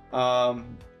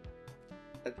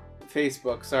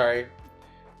 Facebook, sorry.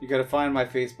 You gotta find my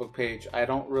Facebook page. I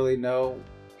don't really know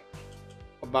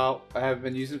about, I haven't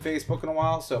been using Facebook in a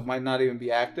while, so it might not even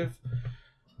be active.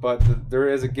 But there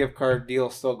is a gift card deal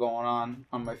still going on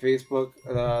my Facebook.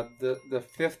 The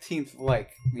 15th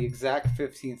like, the exact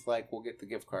 15th like will get the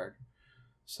gift card.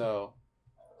 So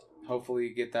hopefully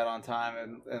you get that on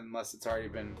time, unless it's already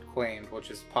been claimed, which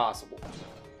is possible.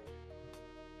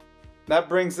 That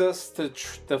brings us to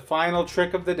the final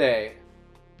trick of the day.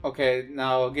 Okay,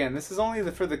 now again, this is only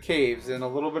for the caves and a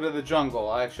little bit of the jungle.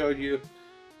 I showed you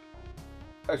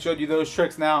those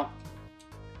tricks. Now,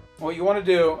 what you want to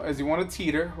do is you want to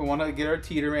teeter. We want to get our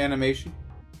teeter animation.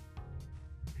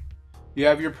 You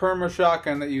have your perma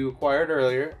shotgun that you acquired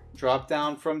earlier. Drop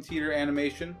down from teeter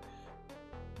animation.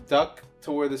 Duck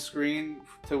to where the screen,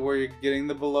 to where you're getting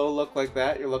the below look like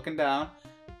that. You're looking down.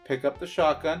 Pick up the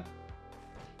shotgun.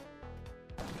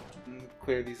 And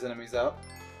clear these enemies out.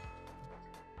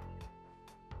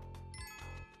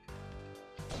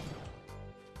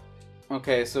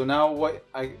 Okay, so now what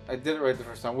I did it right the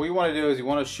first time. What you want to do is you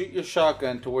want to shoot your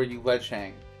shotgun to where you ledge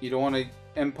hang. You don't want to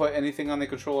input anything on the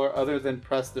controller other than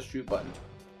press the shoot button.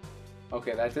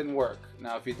 Okay, that didn't work.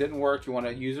 Now, if it didn't work, you want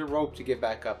to use a rope to get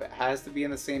back up. It has to be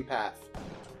in the same path.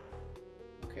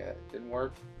 Okay, that didn't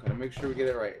work. Gotta make sure we get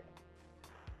it right.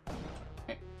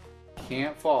 Okay.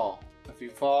 Can't fall. If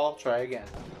you fall, try again.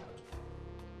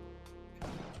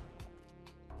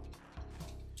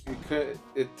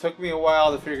 It took me a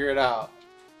while to figure it out,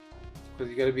 because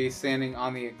you got to be standing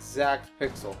on the exact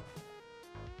pixel.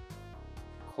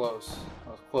 Close.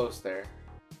 I was close there.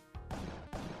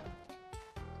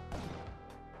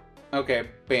 Okay,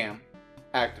 bam.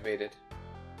 Activated.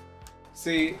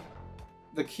 See,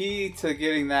 the key to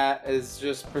getting that is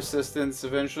just persistence.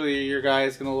 Eventually your guy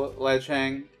is going to ledge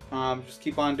hang. Just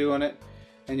keep on doing it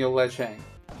and you'll ledge hang.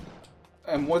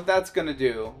 And what that's going to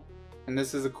do, and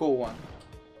this is a cool one,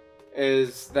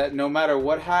 is that no matter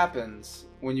what happens,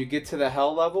 when you get to the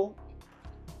hell level,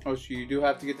 which you do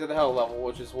have to get to the hell level,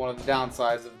 which is one of the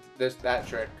downsides of that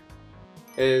trick,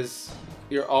 is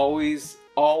you're always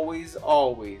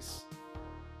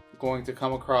going to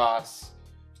come across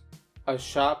a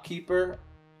shopkeeper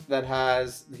that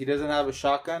he doesn't have a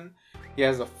shotgun, he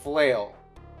has a flail.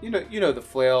 You know the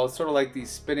flail. It's sort of like the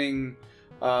spinning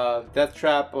death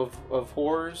trap of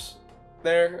horrors.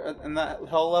 There in that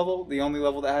hell level, the only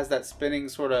level that has that spinning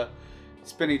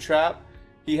trap,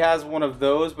 he has one of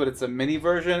those, but it's a mini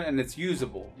version and it's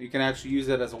usable. You can actually use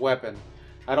it as a weapon.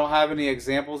 I don't have any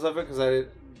examples of it because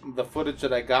the footage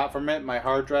that I got from it, my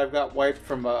hard drive got wiped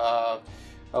from a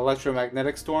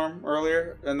electromagnetic storm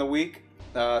earlier in the week,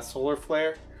 solar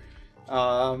flare.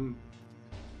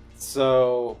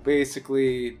 So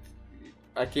basically,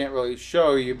 I can't really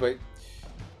show you, but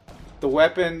the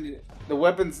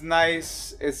weapon's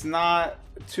nice. It's not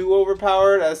too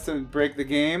overpowered as to break the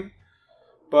game,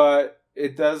 but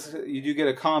it does. You do get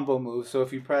a combo move. So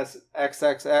if you press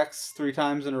XXX 3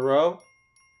 times in a row,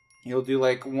 you'll do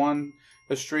like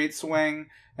a straight swing,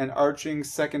 an arching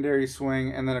secondary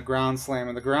swing, and then a ground slam.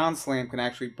 And the ground slam can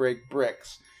actually break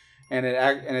bricks, and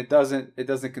it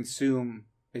doesn't consume.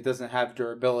 It doesn't have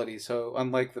durability. So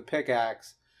unlike the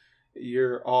pickaxe,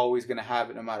 you're always going to have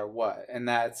it no matter what. And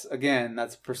that's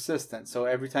persistent. So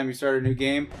every time you start a new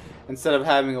game, instead of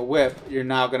having a whip, you're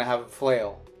now going to have a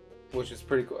flail, which is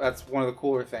pretty cool. That's one of the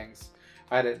cooler things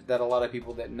that a lot of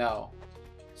people didn't know.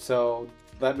 So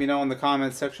let me know in the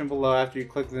comments section below after you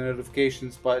click the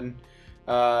notifications button,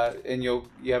 and you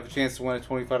have a chance to win a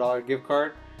 $25 gift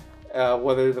card,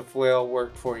 whether the flail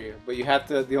worked for you. But you have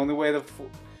to, the only way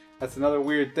that's another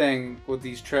weird thing with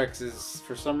these tricks is,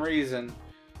 for some reason,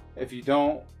 if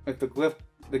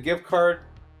the gift card,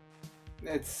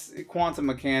 it's quantum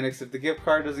mechanics. If the gift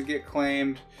card doesn't get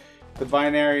claimed, The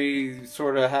binary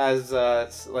sort of has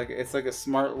it's like a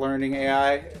smart learning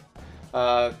AI,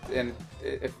 and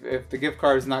if the gift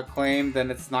card is not claimed,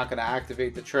 then it's not going to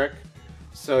activate the trick.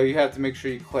 So you have to make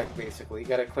sure you click. Basically, you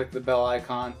got to click the bell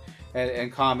icon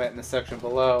and comment in the section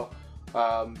below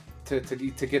to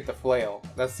get the flail.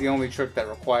 That's the only trick that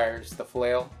requires the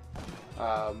flail.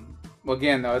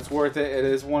 Again, though, it's worth it. It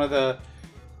is one of the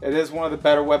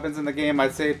better weapons in the game.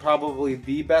 I'd say probably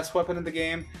the best weapon in the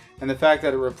game. And the fact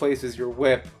that it replaces your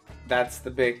whip, that's the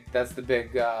big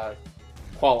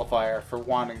qualifier for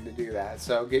wanting to do that.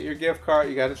 So get your gift card.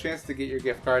 You got a chance to get your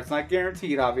gift card. It's not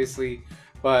guaranteed, obviously,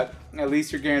 but at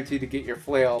least you're guaranteed to get your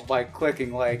flail by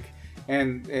clicking like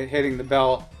and hitting the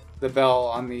bell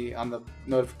on the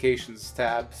notifications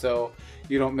tab, so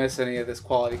you don't miss any of this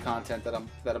quality content that I'm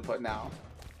putting out.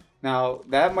 Now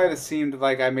that might have seemed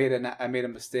like I made a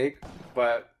mistake,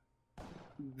 but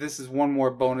this is one more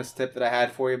bonus tip that I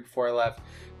had for you before I left.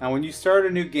 Now, when you start a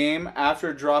new game,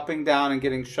 after dropping down and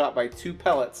getting shot by 2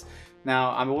 pellets,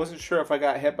 now I wasn't sure if I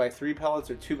got hit by 3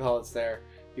 pellets or 2 pellets there.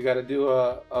 You got to do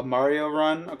a Mario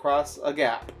run across a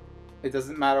gap. It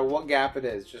doesn't matter what gap it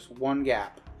is, just one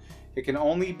gap. It can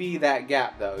only be that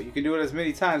gap, though. You can do it as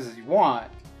many times as you want,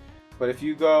 but if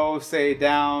you go, say,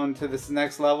 down to this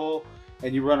next level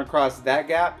and you run across that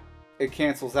gap, it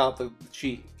cancels out the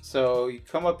cheat. So you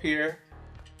come up here.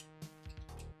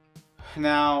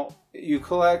 Now, you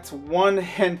collect 1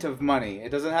 hint of money. It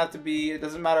doesn't have to be, it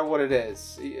doesn't matter what it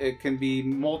is. It can be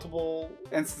multiple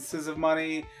instances of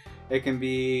money. It can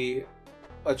be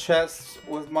a chest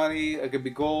with money. It could be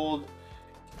gold.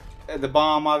 The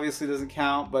bomb obviously doesn't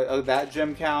count, but that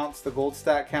gem counts. The gold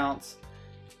stack counts.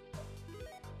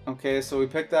 Okay, so we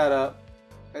picked that up.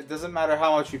 It doesn't matter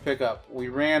how much you pick up. We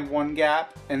ran 1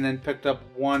 gap and then picked up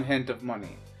 1 hint of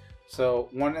money. So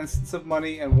 1 instance of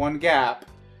money and 1 gap.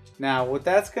 Now, what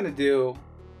that's going to do,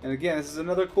 and again, this is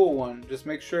another cool one, just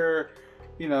make sure,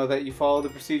 you know, that you follow the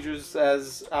procedures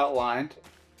as outlined.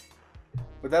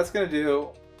 What that's going to do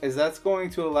is that's going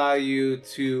to allow you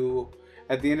to,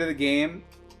 at the end of the game,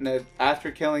 after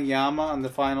killing Yama on the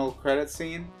final credit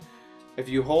scene, if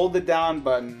you hold the down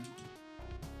button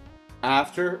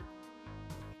after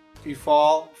you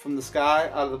fall from the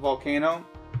sky out of the volcano,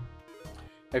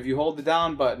 if you hold the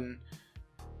down button,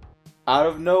 out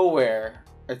of nowhere,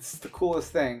 it's the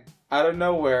coolest thing. Out of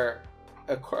nowhere,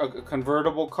 a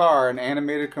convertible car, an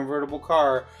animated convertible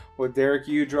car with Derek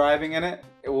Yu driving in it,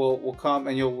 it will come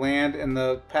and you'll land in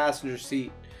the passenger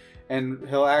seat. And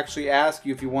he'll actually ask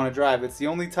you if you want to drive. It's the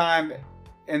only time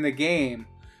in the game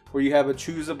where you have a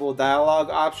choosable dialogue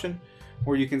option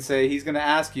where you can say, he's going to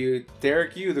ask you,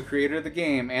 Derek Yu, the creator of the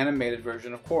game, animated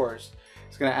version of course,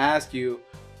 he's going to ask you,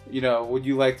 you know, would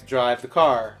you like to drive the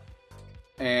car?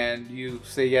 And you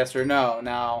say yes or no.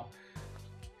 Now,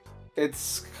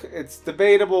 it's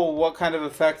debatable what kind of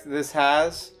effect this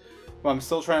has, but I'm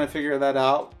still trying to figure that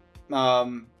out.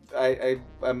 I'm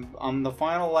on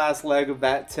the last leg of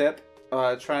that tip,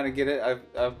 trying to get it.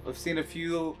 I've seen a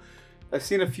few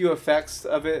effects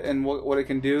of it and what it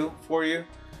can do for you,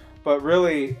 but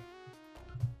really,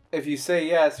 if you say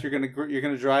yes, you're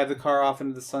gonna drive the car off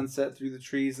into the sunset through the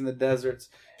trees and the deserts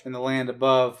in the land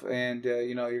above, and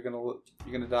you know, you're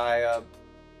gonna die of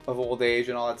old age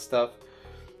and all that stuff.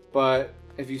 But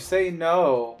if you say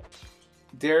no,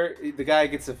 the guy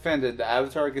gets offended. The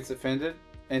avatar gets offended,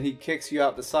 and he kicks you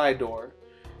out the side door.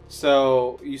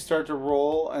 So you start to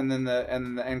roll, and then the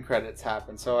end credits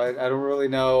happen. So I don't really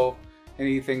know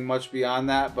anything much beyond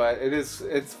that, but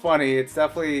it's funny. It's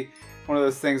definitely one of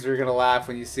those things where you're gonna laugh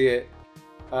when you see it.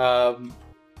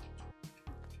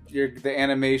 The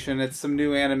animation, it's some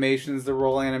new animations. The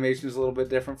roll animation is a little bit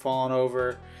different, falling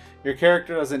over. Your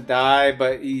character doesn't die,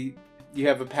 but you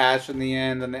have a patch in the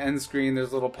end. On the end screen,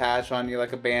 there's a little patch on you,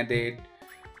 like a band-aid,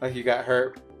 like you got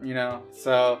hurt, you know.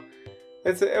 So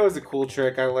it was a cool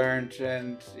trick I learned,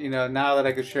 and you know, now that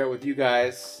I could share it with you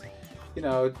guys, you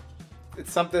know,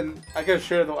 it's something I gotta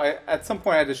share. At some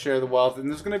point, I had to share the wealth, and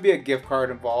there's gonna be a gift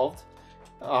card involved,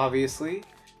 obviously.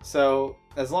 So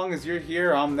as long as you're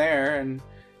here, I'm there, and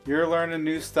you're learning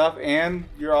new stuff, and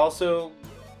you're also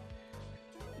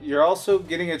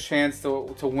getting a chance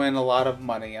to win a lot of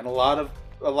money and a lot of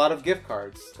gift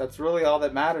cards. That's really all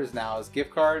that matters now, is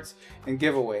gift cards and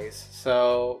giveaways.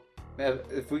 So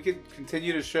if we could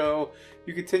continue to show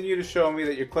me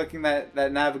that you're clicking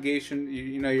that navigation,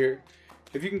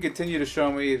 if you can continue to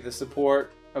show me the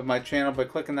support of my channel by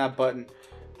clicking that button,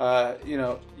 you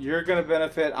know, you're gonna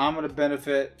benefit, I'm gonna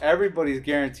benefit, everybody's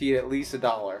guaranteed at least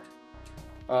 $1.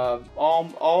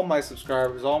 All my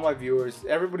subscribers, all my viewers,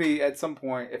 everybody at some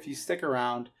point, if you stick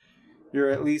around, you're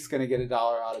at least going to get $1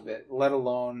 out of it. Let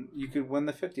alone you could win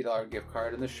the $50 gift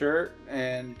card and the shirt.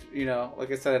 And, you know,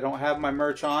 like I said, I don't have my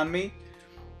merch on me,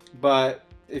 but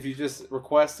if you just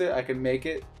request it, I can make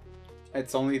it.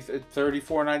 It's only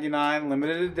 $34.99,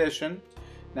 limited edition.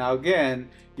 Now again,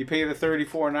 you pay the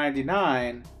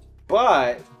 $34.99,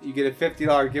 but you get a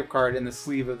 $50 gift card in the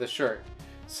sleeve of the shirt.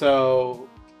 So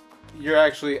you're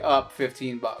actually up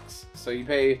 15 bucks. So you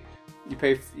pay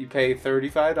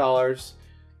 $35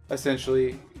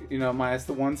 essentially, you know, minus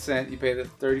the 1 cent. You pay the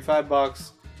 35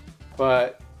 bucks,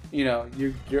 but you know,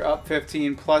 you're up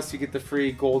 15, plus you get the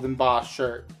free golden boss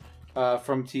shirt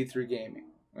from T3 Gaming.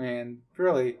 And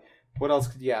really, what else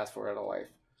could you ask for out of life?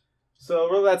 So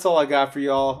really, that's all I got for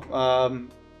y'all.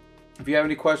 If you have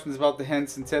any questions about the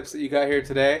hints and tips that you got here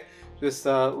today, just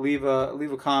leave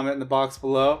a comment in the box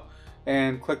below,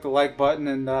 and click the like button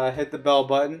and hit the bell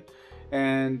button.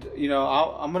 And you know,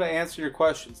 I'm gonna answer your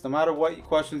questions, no matter what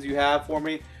questions you have for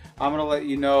me. I'm gonna let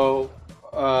you know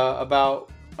I'm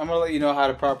gonna let you know how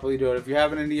to properly do it. If you're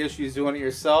having any issues doing it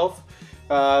yourself,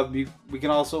 we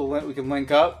can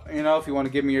link up. You know, if you want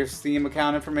to give me your Steam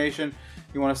account information,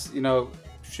 you want to, you know,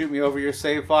 shoot me over your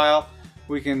save file,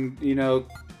 we can, you know,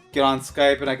 get on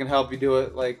Skype and I can help you do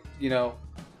it, like, you know,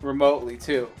 remotely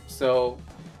too. So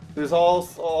there's all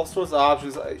sorts of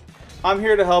options. I'm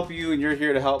here to help you, and you're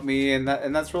here to help me, and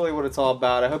that's really what it's all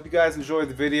about. I hope you guys enjoyed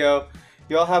the video.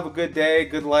 Y'all have a good day,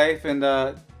 good life, and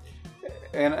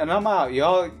I'm out.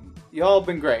 Y'all have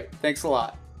been great. Thanks a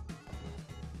lot.